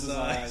rolls his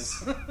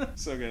eyes.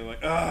 So good.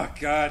 Like, oh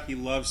god, he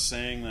loves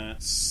saying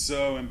that.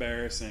 So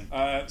embarrassing.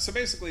 So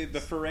basically, the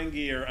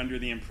Ferengi are under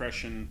the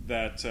impression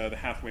that the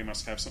Hathaway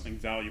must have something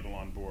valuable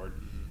on board.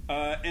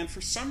 And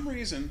for some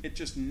reason, it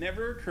just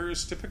never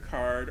occurs to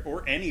Picard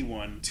or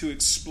anyone to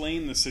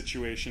explain the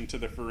situation to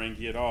the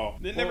Ferengi at all.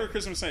 It never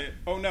occurs to them to say,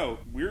 "Oh no,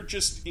 we're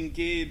just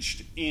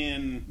engaged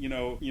in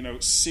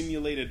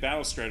simulated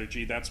battle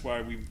strategy. That's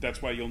why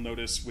you'll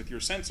notice with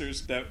your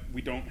sensors that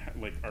we don't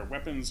like our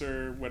weapons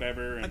or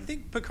whatever." And I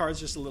think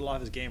Picard's just a little off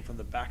his game from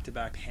the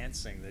back-to-back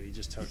pantsing that he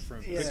just took from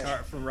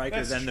Riker,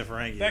 That's then the true.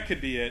 Ferengi. That could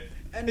be it.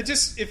 And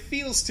it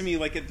feels to me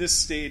like at this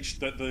stage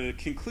that the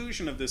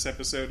conclusion of this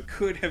episode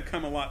could have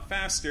come a lot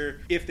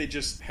faster if they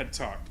just had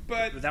talked.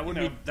 But that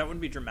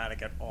wouldn't be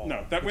dramatic at all.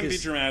 No, that wouldn't be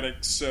dramatic.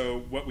 So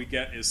what we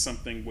get is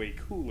something way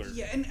cooler.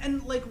 Yeah,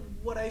 and like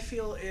what I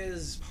feel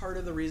is part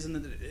of the reason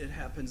that it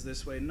happens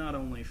this way, not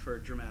only for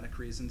dramatic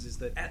reasons, is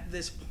that at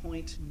this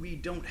point we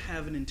don't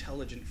have an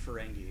intelligent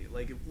Ferengi.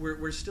 Like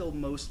we're still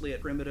mostly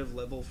at primitive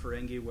level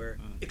Ferengi, where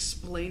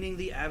explaining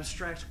the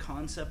abstract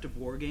concept of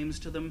war games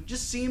to them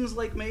just seems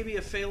like maybe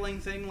a failing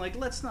thing. Like,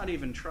 let's not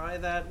even try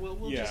that.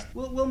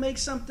 We'll make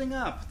something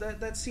up.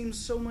 That seems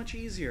so much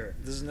easier.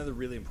 There's another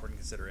really important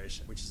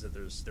consideration, which is that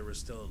there was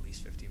still at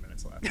least 15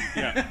 minutes left.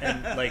 Yeah.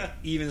 And like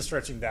even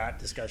stretching that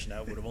discussion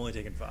out would have only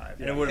taken 5,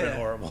 and it would have been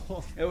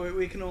horrible.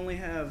 We can only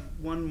have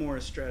one more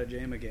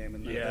Stratagema game,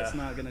 and that's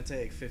not going to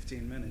take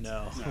 15 minutes.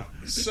 No.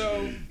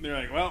 So they're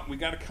like, well, we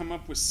got to come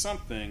up with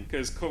something,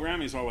 because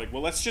Kohlrami's all like,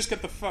 well, let's just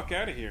get the fuck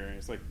out of here. And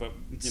it's like, but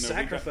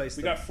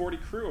we got 40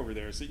 crew over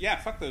there. So yeah,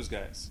 fuck those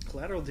guys.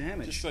 Collateral damage.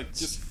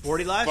 Just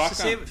 40 lives to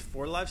fuck 'em. save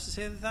 40 lives to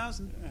save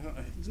 1,000.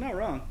 It's not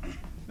wrong.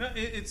 No,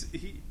 it's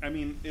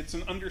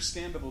an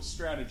understandable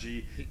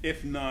strategy,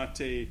 if not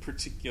a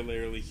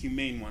particularly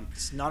humane one.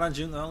 It's not on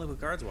June the Only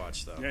Picard's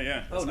watch, though.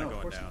 Yeah. That's no, not of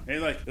going course down. They're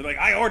like,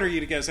 I order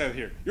you to get us out of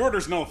here. Your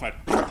order's nullified.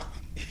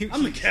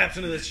 I'm the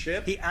captain of this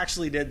ship. He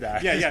actually did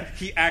that. Yeah.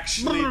 He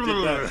actually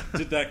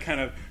did that kind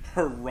of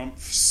harumph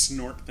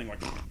snort thing,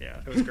 like. Yeah,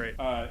 it was great.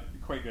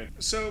 Quite good.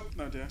 So,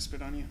 did I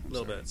spit on you? A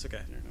little bit. It's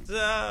okay.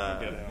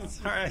 Yeah,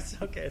 It's all right.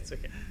 It's okay. It's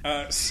okay.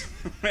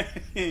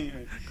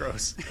 Anyway.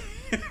 Gross.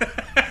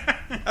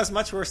 That's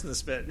much worse than the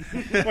spit.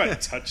 What,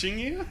 touching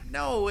you?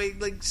 No,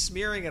 like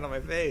smearing it on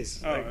my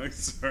face. Oh, Like,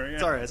 sorry.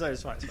 it's all right.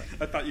 It's fine.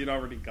 I thought you'd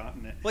already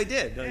gotten it. Well, I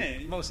did.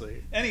 Hey.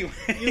 Mostly. Anyway.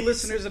 You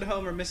listeners at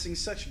home are missing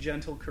such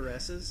gentle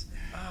caresses.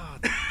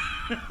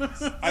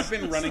 I've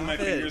been running my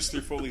fingers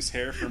through Foley's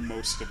hair for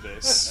most of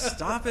this.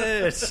 Stop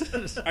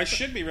it. I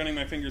should be running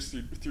my fingers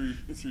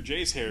through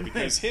Jay's hair,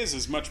 because his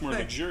is much more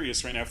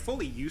luxurious right now.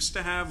 Foley used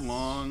to have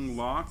long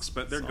locks,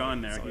 but they're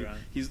gone now.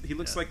 He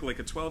looks like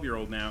a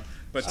 12-year-old now.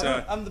 But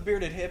I'm the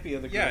bearded hippie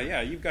of the group.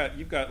 Yeah. You've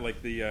got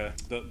like the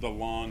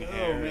long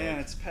hair. Oh man,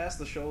 it's past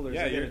the shoulders.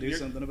 Yeah, I gotta do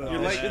something about it.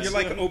 You're that.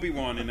 like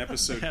Obi-Wan in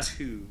episode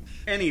 2.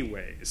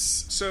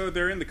 Anyways, so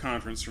they're in the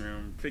conference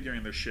room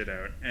figuring their shit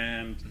out,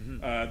 and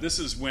this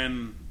is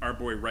when our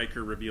boy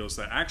Riker reveals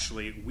that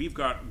actually we've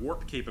got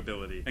warp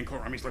capability, and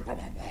Kohlrami's like,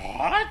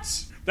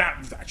 what?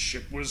 That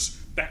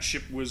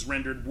ship was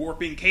rendered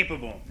warping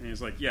capable, and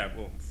he's like, yeah,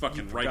 well,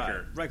 fucking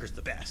Riker. Riker's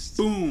the best.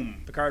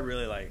 Boom. Picard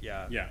really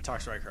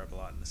talks Riker up a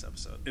lot in this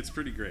episode. It's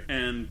pretty great.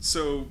 And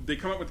so they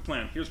come up with a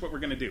plan. Here's what we're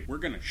going to do. We're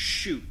going to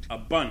shoot a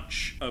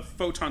bunch of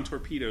photon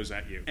torpedoes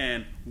at you.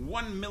 And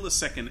 1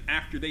 millisecond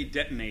after they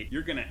detonate,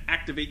 you're going to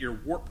activate your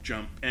warp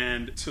jump.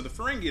 And to the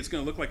Ferengi, it's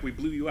going to look like we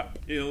blew you up.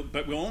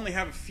 But we'll only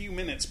have a few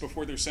minutes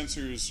before their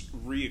sensors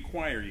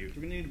reacquire you.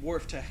 We're going to need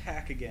Worf to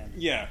hack again.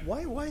 Yeah.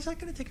 Why is that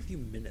going to take a few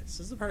minutes?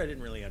 This is the part I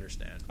didn't really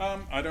understand.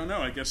 I don't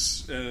know. I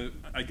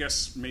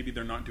guess maybe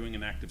they're not doing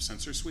an active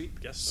sensor sweep.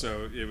 Guess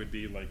so. It would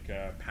be like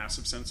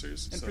passive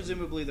sensors. And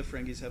presumably the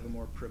Ferengis have a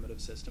more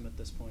primitive system at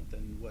this point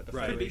than what a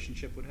Federation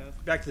ship would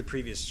have. Back to the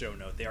previous show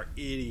note, they are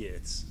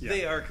idiots. Yeah.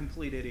 They are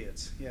complete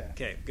idiots. Yeah.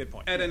 Okay, good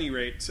point. At any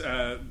rate,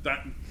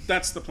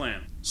 that's the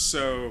plan.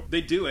 So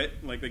they do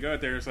it. Like, they go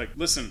out there. It's like,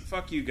 listen,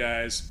 fuck you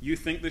guys. You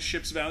think this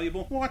ship's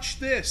valuable? Watch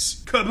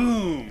this.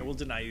 Kaboom! It will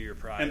deny you your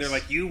prize. And they're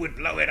like, you would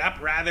blow it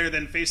up rather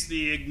than face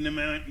the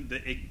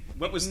ignominy.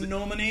 What was the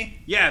ignominy?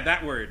 Yeah,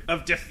 that word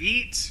of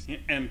defeat.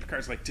 And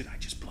Picard's like, did I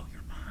just blow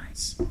your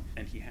minds?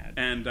 And he had.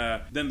 And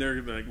then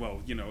they're like,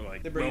 well,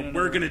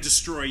 we're going to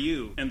destroy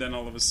you. And then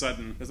all of a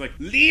sudden, it's like,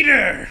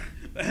 leader,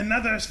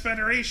 another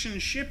Federation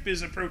ship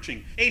is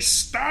approaching. A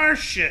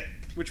starship.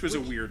 Which was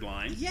a weird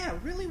line. Yeah,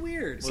 really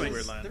weird. It's like,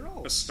 weird line. They're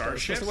all a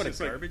starship. So what,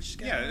 it's a garbage?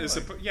 Like,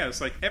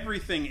 it's like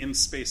everything in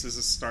space is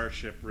a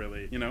starship,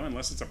 really.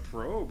 Unless it's a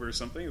probe or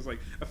something. It's like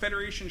a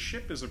Federation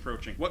ship is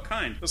approaching. What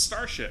kind? A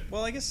starship.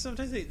 Well, I guess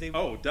sometimes they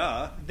oh,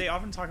 duh. They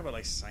often talk about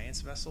like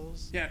science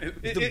vessels. Yeah,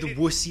 the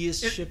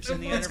wussiest ships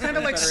in the It's kind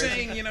of like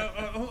saying,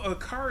 a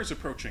car is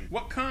approaching.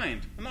 What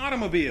kind? An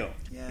automobile.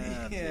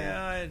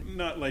 Yeah.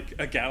 Not like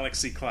a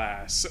Galaxy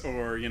class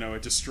or a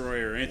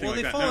destroyer or anything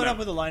like that. Well, they followed up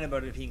with a line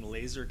about it being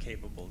laser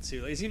capable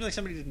too. It seems like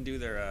somebody didn't do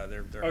their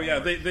oh yeah,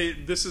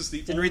 this is the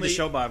didn't only read the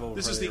show Bible.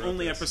 This is the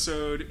only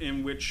episode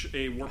in which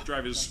a warp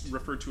drive is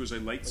referred to as a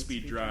light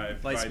speed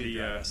drive by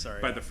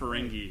the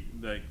Ferengi,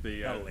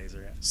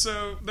 laser. Yeah.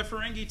 So the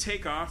Ferengi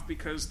take off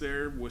because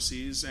they're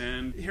wussies,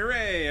 and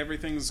hooray,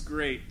 everything's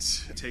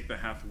great. Take the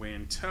Hathaway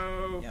in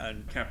tow. Yeah,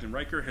 and Captain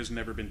Riker has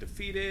never been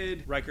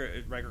defeated.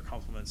 Riker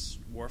compliments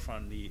Worf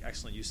on the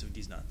excellent use of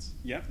these nuts.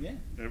 Yeah.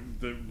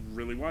 There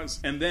really was.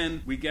 And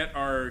then we get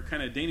our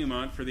kind of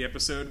denouement for the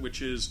episode, which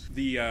which is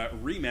the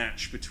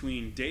rematch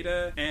between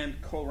Data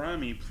and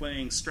Kohlrami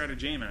playing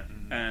Stratagema.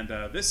 And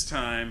this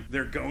time,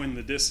 they're going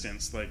the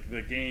distance. Like,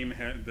 the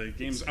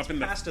game's up in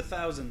the... past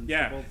 1,000.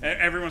 Yeah,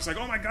 everyone's like,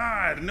 oh my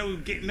god, no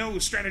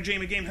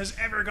Stratagema game has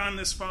ever gone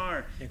this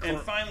far. And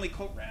finally,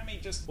 Kohlrami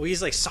just... Well,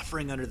 he's like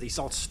suffering under these,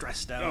 all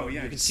stressed out. Oh,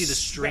 yeah, you can see the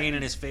strain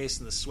in his face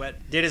and the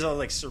sweat. Data's all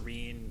like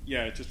serene.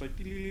 Yeah, just like...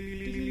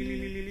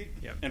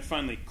 Yep. And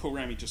finally,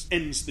 Kohlrami just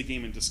ends the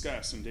game in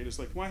disgust. And Data's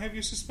like, why have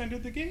you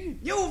suspended the game?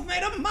 You've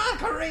made a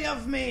mockery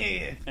of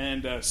me!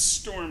 And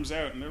storms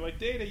out, and they're like,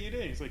 Data, you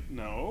did. He's like,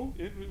 no,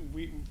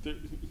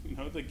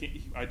 the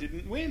game. I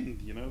didn't win.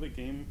 You know, the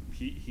game.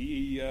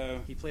 He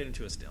played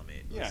into a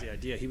stalemate. That's the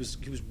idea. He was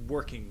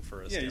working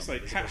for a stalemate. He's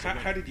like,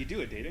 how did you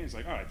do it, Data? And he's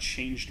like, I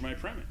changed my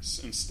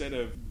premise. Instead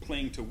of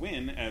playing to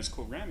win, as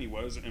Kohlrami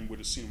was and would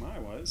assume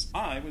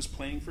I was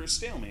playing for a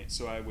stalemate.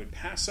 So I would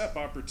pass up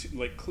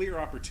clear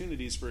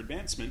opportunities for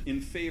advancement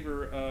in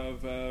favor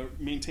of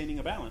maintaining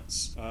a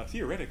balance.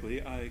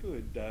 Theoretically, I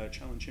could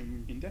challenge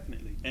him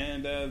indefinitely.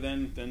 And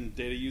then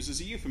Data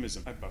uses a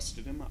euphemism. I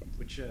busted him up.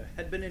 Which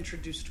had been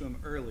introduced to him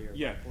earlier.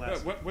 Yeah.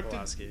 What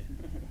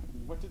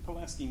What did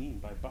Pulaski mean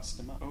by bust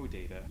him up? Oh,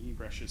 Data, you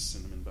precious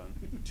cinnamon bun.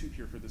 Too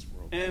pure for this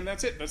world. And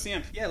that's it. That's the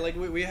end. Yeah, like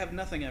we have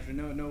nothing after.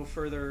 No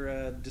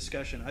further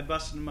discussion. I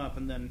busted him up,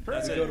 and then we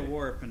go to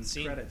warp and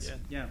credits.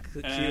 Yeah.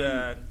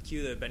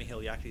 Cue the Benny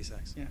Hill yakety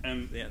sax. Yeah.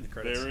 And the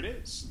credits. There it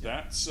is.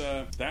 Yeah.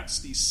 That's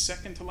the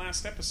second to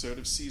last episode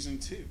of season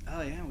 2.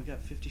 Oh yeah, we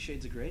got 50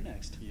 Shades of Grey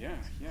next. Yeah.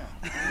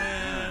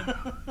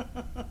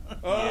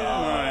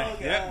 My.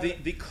 Yeah,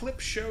 the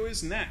clip show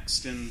is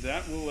next, and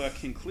that will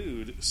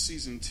conclude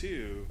season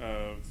 2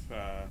 of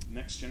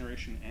Next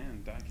Generation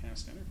and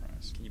Diecast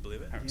Enterprise. Can you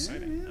believe it? How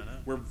exciting! Yeah.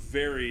 We're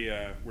very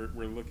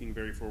we're looking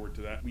very forward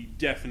to that. We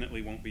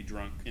definitely won't be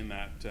drunk in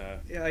that.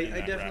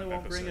 I definitely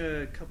won't bring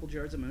a couple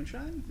jars of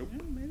moonshine. Nope,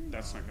 maybe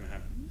that's not going to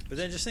happen. But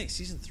then just think,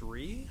 season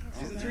 3.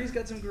 Season 3's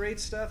got some great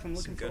stuff. I'm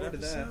looking forward to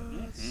that.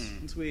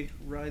 Once we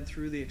ride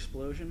through the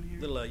explosion here.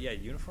 Little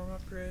uniform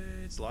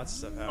upgrades, lots of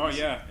stuff Oh happens.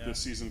 yeah, the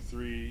season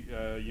 3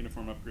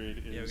 uniform upgrade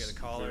is we got the very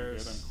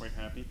collars. good. I'm quite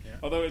happy. Yeah.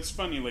 Although it's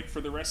funny, like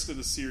for the rest of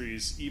the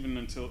series, even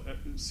until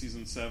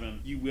season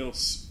 7, you will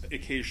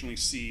occasionally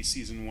see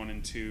season 1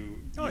 and 2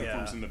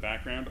 uniforms in the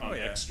background on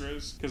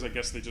extras, because I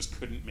guess they just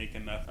couldn't make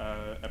enough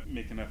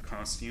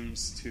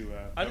costumes to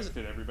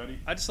outfit everybody.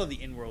 I just love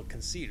the in-world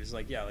conceit. It's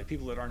like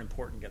people that aren't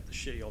important get the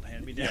shitty old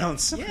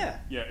hand-me-downs.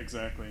 Yeah,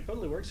 exactly.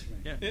 Totally works for me.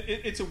 Yeah.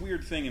 It's a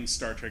weird thing in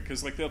Star Trek,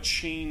 because they'll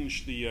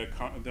change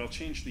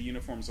the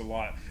uniforms a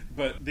lot,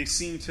 but there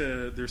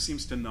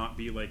seems to not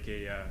be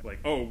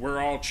we're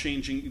all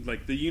changing,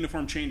 like the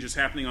uniform change is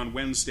happening on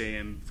Wednesday,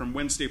 and from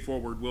Wednesday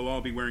forward we'll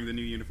all be wearing the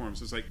new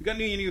uniforms. It's like, we got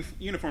new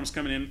uniforms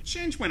coming in,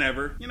 change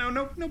whenever,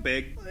 no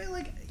big.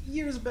 Like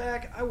years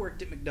back, I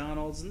worked at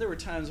McDonald's, and there were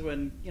times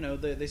when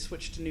they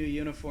switched to new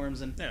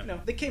uniforms, and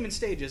they came in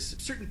stages.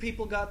 Certain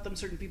people got them,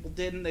 certain people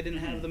didn't. They didn't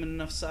have them in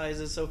enough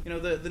sizes, so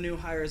the new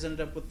hires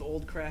ended up with the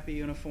old crappy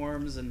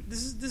uniforms. And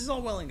this is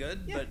all well and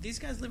good, but these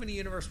guys live in a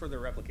universe where they're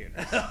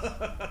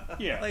replicators.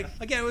 Yeah, like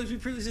again, as we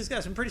previously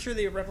discussed, I'm pretty sure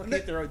they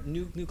replicate their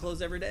new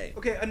clothes every day.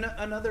 Okay,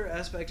 another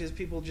aspect is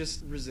people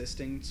just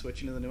resisting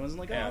switching to the new ones.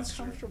 And I'm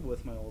comfortable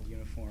with my old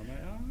uniform.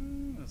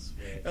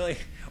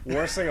 Like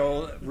Worf's like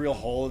old, real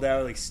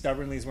holdout, like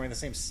stubbornly is wearing the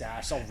same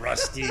sash, all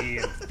rusty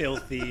and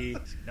filthy.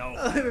 No,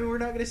 I mean, we're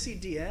not going to see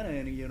Deanna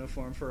in a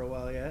uniform for a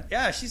while yet.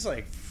 Yeah, she's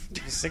like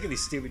sick of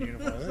these stupid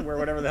uniforms. I wear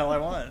whatever the hell I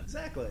want.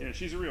 Exactly. Yeah,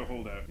 she's a real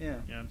holdout. Yeah.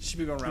 She should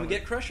be going around. Can we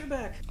get Crusher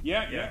back?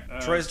 Yeah.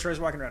 Troy's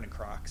walking around in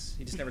Crocs.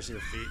 You just never see her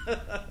feet.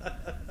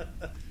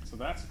 So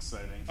that's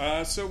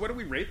exciting. So what do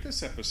we rate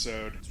this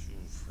episode?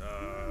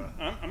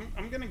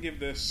 I'm going to give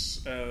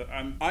this.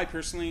 I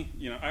personally,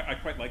 I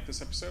quite like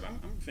this episode. I'm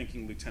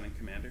thinking Lieutenant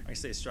Commander. I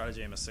say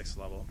Stratagema 6th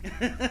level.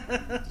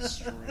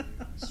 Destroy you,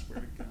 I swear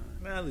to God.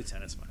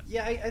 Lieutenant's fine.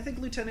 Yeah, I think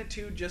Lieutenant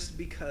 2, just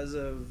because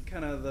of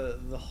kind of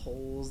the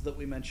holes that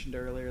we mentioned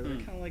earlier, they're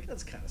kind of like,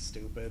 that's kind of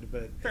stupid,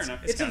 but fair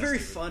enough. It's a very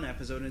fun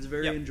episode, and it's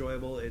very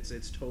enjoyable.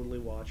 It's totally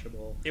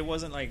watchable. It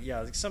wasn't like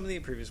some of the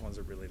previous ones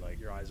are really like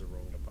your eyes are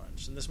rolling a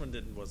bunch, and this one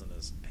wasn't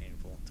as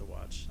painful to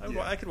watch.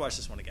 I could watch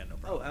this one again, no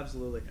problem. Oh,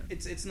 absolutely. Yeah.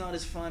 It's not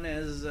as fun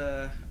as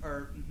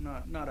our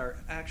not our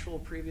actual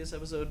previous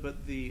episode,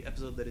 but the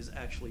episode that is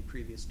actually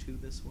previous to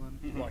this one.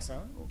 Mm-hmm. Walk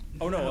Silent?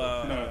 Oh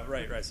no,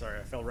 right. Sorry,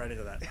 I fell right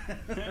into that.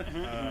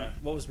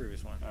 What was the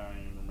previous one? I don't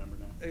even remember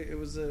now. It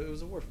was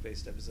a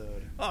Worf-based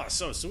episode. Oh,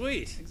 so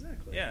sweet.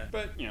 Exactly. Yeah,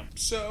 but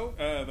so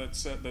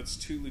that's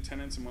 2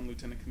 lieutenants and 1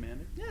 lieutenant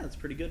commander. Yeah, that's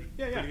pretty good.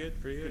 Yeah, pretty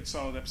good. Good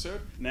solid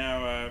episode.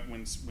 Now,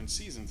 when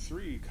season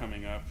 3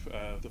 coming up,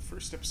 the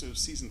first episode of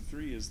season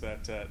 3 is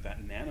that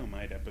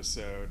Nanomite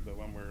episode, the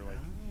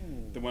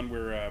one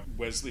where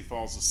Wesley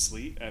falls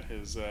asleep at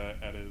his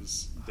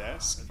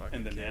desk,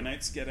 and the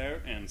nanites get out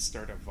and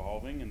start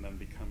evolving and then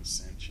become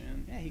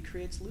sentient. Yeah, he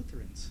creates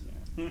Lutherans.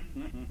 Yeah.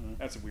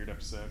 That's a weird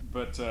episode.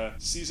 But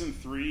season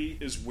 3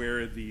 is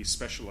where the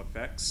special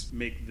effects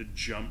make the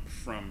jump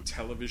from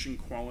television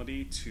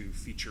quality to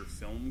feature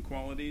film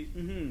quality.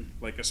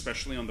 Like,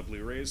 especially on the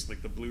Blu-rays.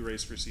 Like, the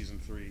Blu-rays for season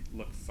 3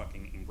 look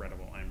fucking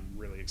incredible. I'm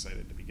really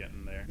excited to be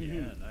getting there.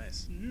 Yeah,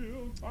 nice.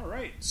 Yeah. All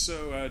right.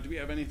 So, do we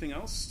have anything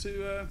else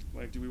to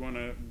like? Do we want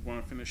to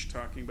finish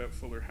talking about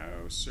Fuller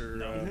House or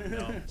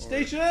No.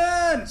 Station.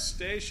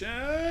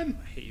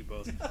 I hate you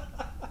both.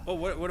 Oh,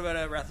 what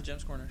about Wrath of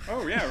Gems Corner?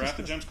 Oh yeah, Wrath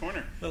of Gems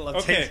Corner. Little update.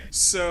 Okay,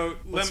 so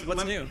What's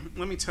new?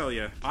 Let me tell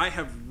you, I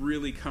have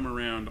really come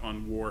around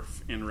on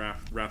Worf in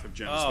Wrath of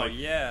Gems. Oh,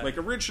 yeah. Like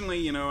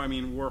originally, I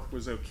mean, Worf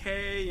was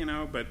okay,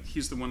 but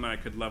he's the one that I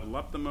could level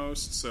up the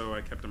most, so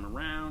I kept him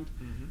around.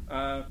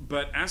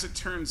 But as it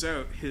turns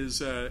out,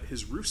 his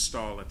roof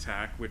stall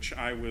attack, which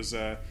I was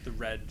The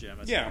red gem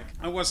attack. yeah,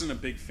 I wasn't a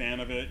big fan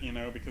of it,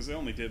 because it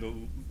only did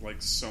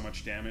like so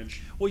much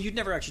damage. Well, you'd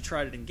never actually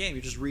tried it in game.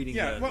 You're just reading.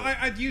 Yeah,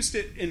 I'd used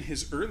it in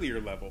his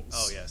earlier levels.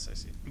 Oh yes, I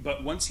see.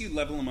 But once you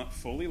level him up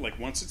fully, like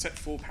once it's at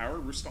full power,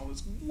 Roostall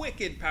is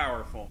wicked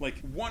powerful. Like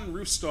one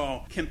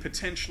Roostall can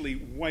potentially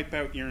wipe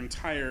out your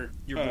entire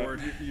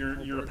board.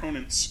 your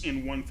opponents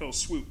in one fell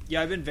swoop.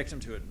 Yeah, I've been victim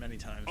to it many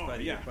times Oh, by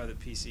the yeah.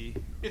 PC.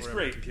 It's or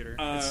great. Computer.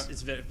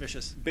 It's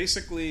vicious.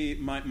 Basically,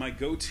 my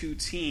go-to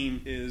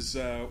team is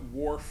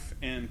Worf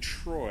and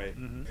Troy,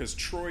 because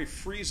Troy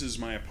freezes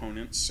my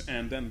opponents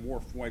and then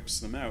Worf wipes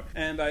them out.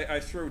 And I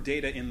throw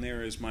Data in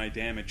there as my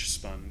damage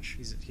sponge.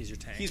 He's your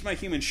tank. He's my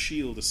human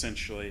shield,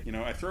 essentially.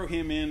 I throw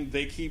him in,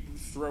 they keep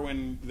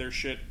throwing their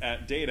shit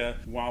at Data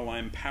while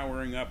I'm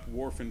powering up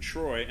Worf and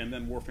Troy, and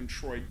then Worf and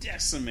Troy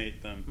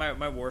decimate them.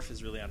 My Worf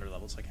is really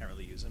underleveled, so I can't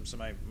really use him. So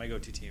my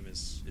go-to team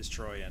is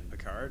Troy and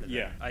Picard. And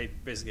Yeah. then I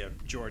basically have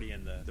Geordi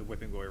in the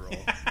whipping boy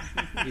role.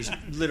 He's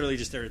literally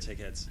just there to take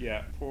hits.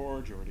 Yeah,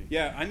 poor Geordi.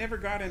 Yeah, I never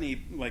got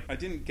any, I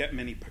didn't get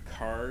many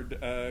Picard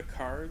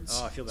cards.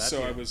 Oh, I feel bad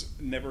So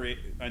for you.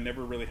 I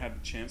never really had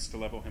the chance to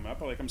level him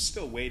up. I'm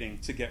still waiting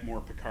to get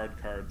more Picard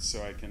cards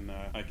so I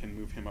can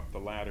move him up the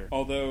ladder.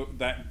 Although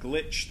that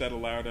glitch that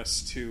allowed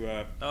us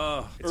to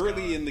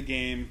early in the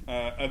game,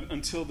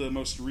 until the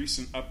most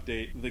recent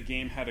update, the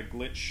game had a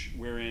glitch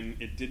wherein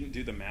it didn't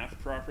do the math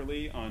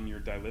properly on your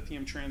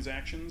dilithium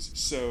transactions.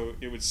 So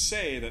it would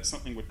say that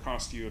something would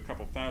cost you a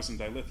couple thousand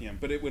dilithium,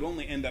 but it would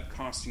only end up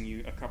costing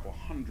you a couple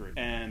hundred.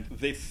 And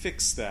they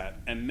fixed that,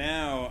 and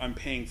now I'm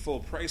paying full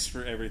price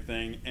for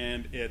everything,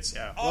 and it's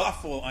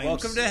awful.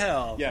 Welcome to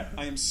hell. Yeah,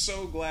 I am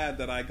so glad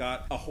that I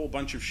got a whole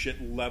bunch of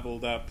shit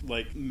leveled up,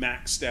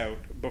 maxed out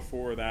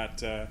before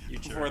that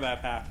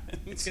happened.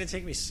 It's gonna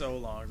take me so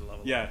long to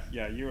level up.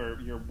 Yeah,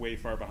 you're way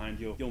far behind.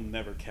 You'll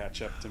never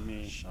catch up to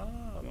me. Shut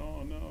up.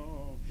 Oh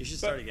no. You should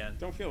start again.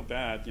 Don't feel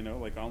bad,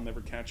 I'll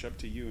never catch up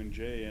to you and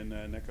Jay and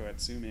Neko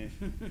Atsume.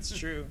 It's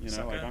true.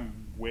 I'm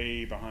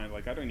way behind.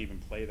 I don't even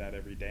play that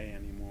every day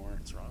anymore.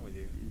 What's wrong with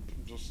you?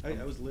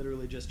 I was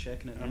literally just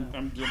checking it now.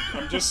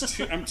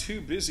 I'm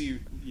too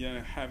busy,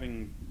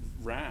 having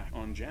wrath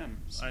on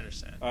gems. I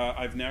understand.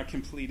 I've now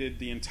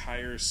completed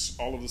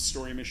all of the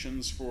story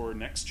missions for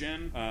Next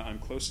Gen. I'm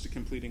close to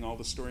completing all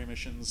the story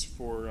missions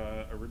for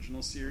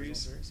original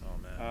series. Oh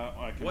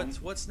man.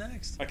 What's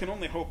next? I can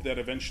only hope that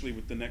eventually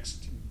with the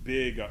next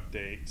big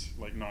update,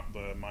 not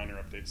the minor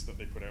updates that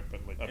they put out, but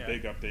a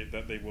big update,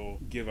 that they will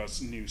give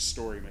us new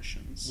story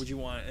missions. Would you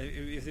want,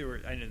 if they were,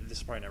 I know this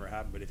will probably never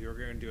happen, but if you were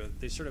going to do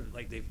they sort of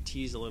they've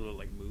teased a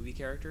little movie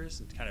characters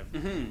and kind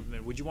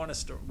of would you want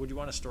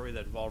a story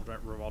that revolved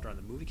around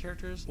the movie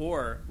characters,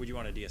 or would you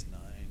want a DS9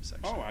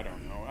 section? Oh, I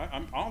don't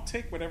know. I'll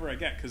take whatever I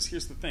get, because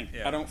here's the thing.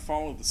 Yeah. I don't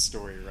follow the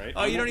story, right?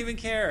 Oh, you don't even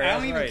care. I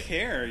don't even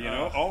care.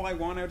 All I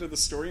want out of the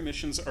story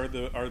missions are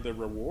the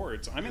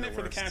rewards. I'm in it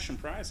for the cash and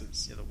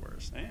prizes. You're the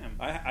worst. I am.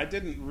 I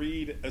didn't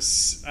read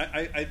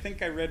I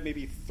think I read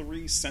maybe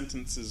 3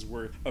 sentences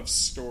worth of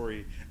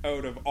story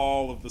out of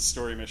all of the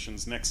story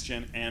missions, Next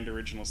Gen and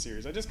original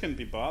series. I just couldn't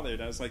be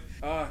bothered. I was like,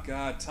 oh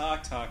god,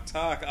 talk.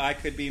 I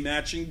could be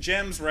matching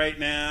gems right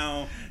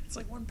now. It's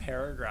like one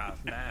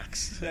paragraph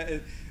max.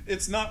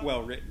 It's not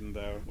well written,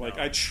 though. No.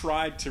 I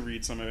tried to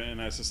read some of it,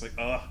 and I was just like,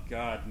 oh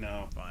god,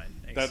 no.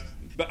 Fine. Thanks.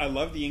 But I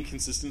love the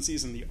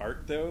inconsistencies in the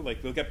art, though.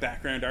 They'll get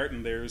background art,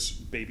 and there's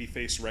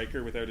babyface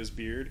Riker without his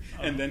beard,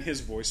 and then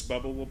his voice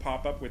bubble will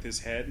pop up with his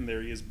head, and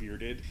there he is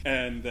bearded.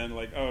 And then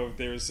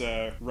there's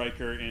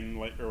Riker in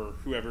or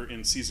whoever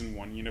in season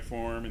 1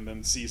 uniform, and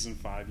then season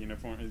 5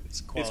 uniform.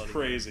 It's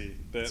crazy.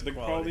 The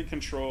quality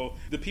control.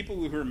 The people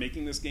who are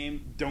making this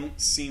game don't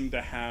seem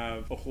to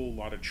have a whole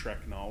lot of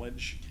Trek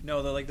knowledge.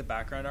 No, they're the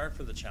background art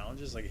for the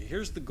challenges.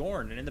 Here's the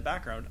Gorn, and in the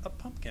background a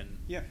pumpkin.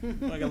 Yeah,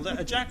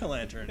 a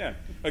jack-o'-lantern. Yeah,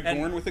 a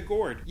Gorn with a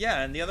gourd.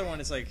 Yeah, and the other one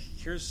is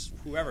here's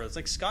whoever.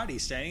 It's Scotty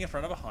standing in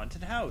front of a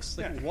haunted house.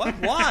 What?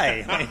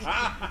 Why?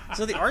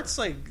 So the art's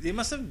they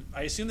must have.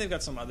 I assume they've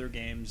got some other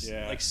games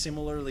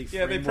similarly.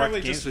 Yeah, they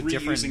probably games just with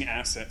reusing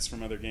assets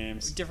from other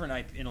games.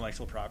 Different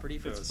intellectual property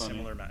for a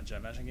similar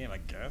gem matching game, I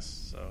guess.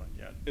 So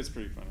yeah, it's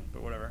pretty funny.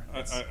 But whatever.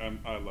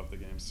 I love the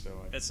game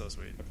still. It's so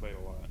sweet. I played a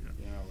lot.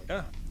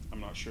 Yeah. I'm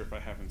not sure if I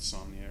have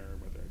insomnia or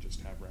whether I just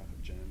just have Wrath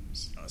of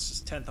Gems. It's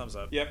just 10 thumbs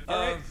up. Yep. All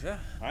right. Yeah.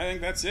 I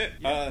think that's it.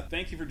 Yeah.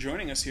 Thank you for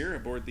joining us here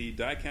aboard the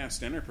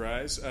Diecast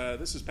Enterprise.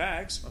 This is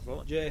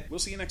Pags. Jay. We'll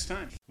see you next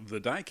time. The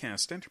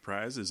Diecast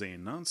Enterprise is a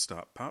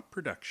non-stop pop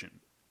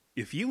production.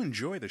 If you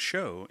enjoy the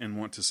show and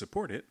want to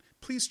support it,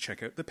 please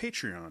check out the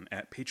Patreon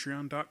at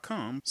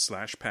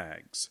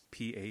patreon.com/Pags,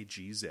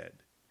 P-A-G-Z.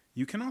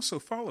 You can also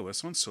follow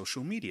us on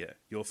social media.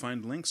 You'll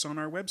find links on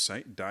our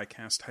website,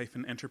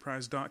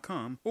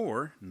 diecast-enterprise.com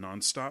or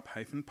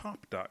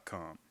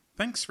nonstop-pop.com.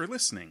 Thanks for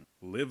listening.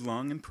 Live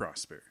long and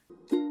prosper.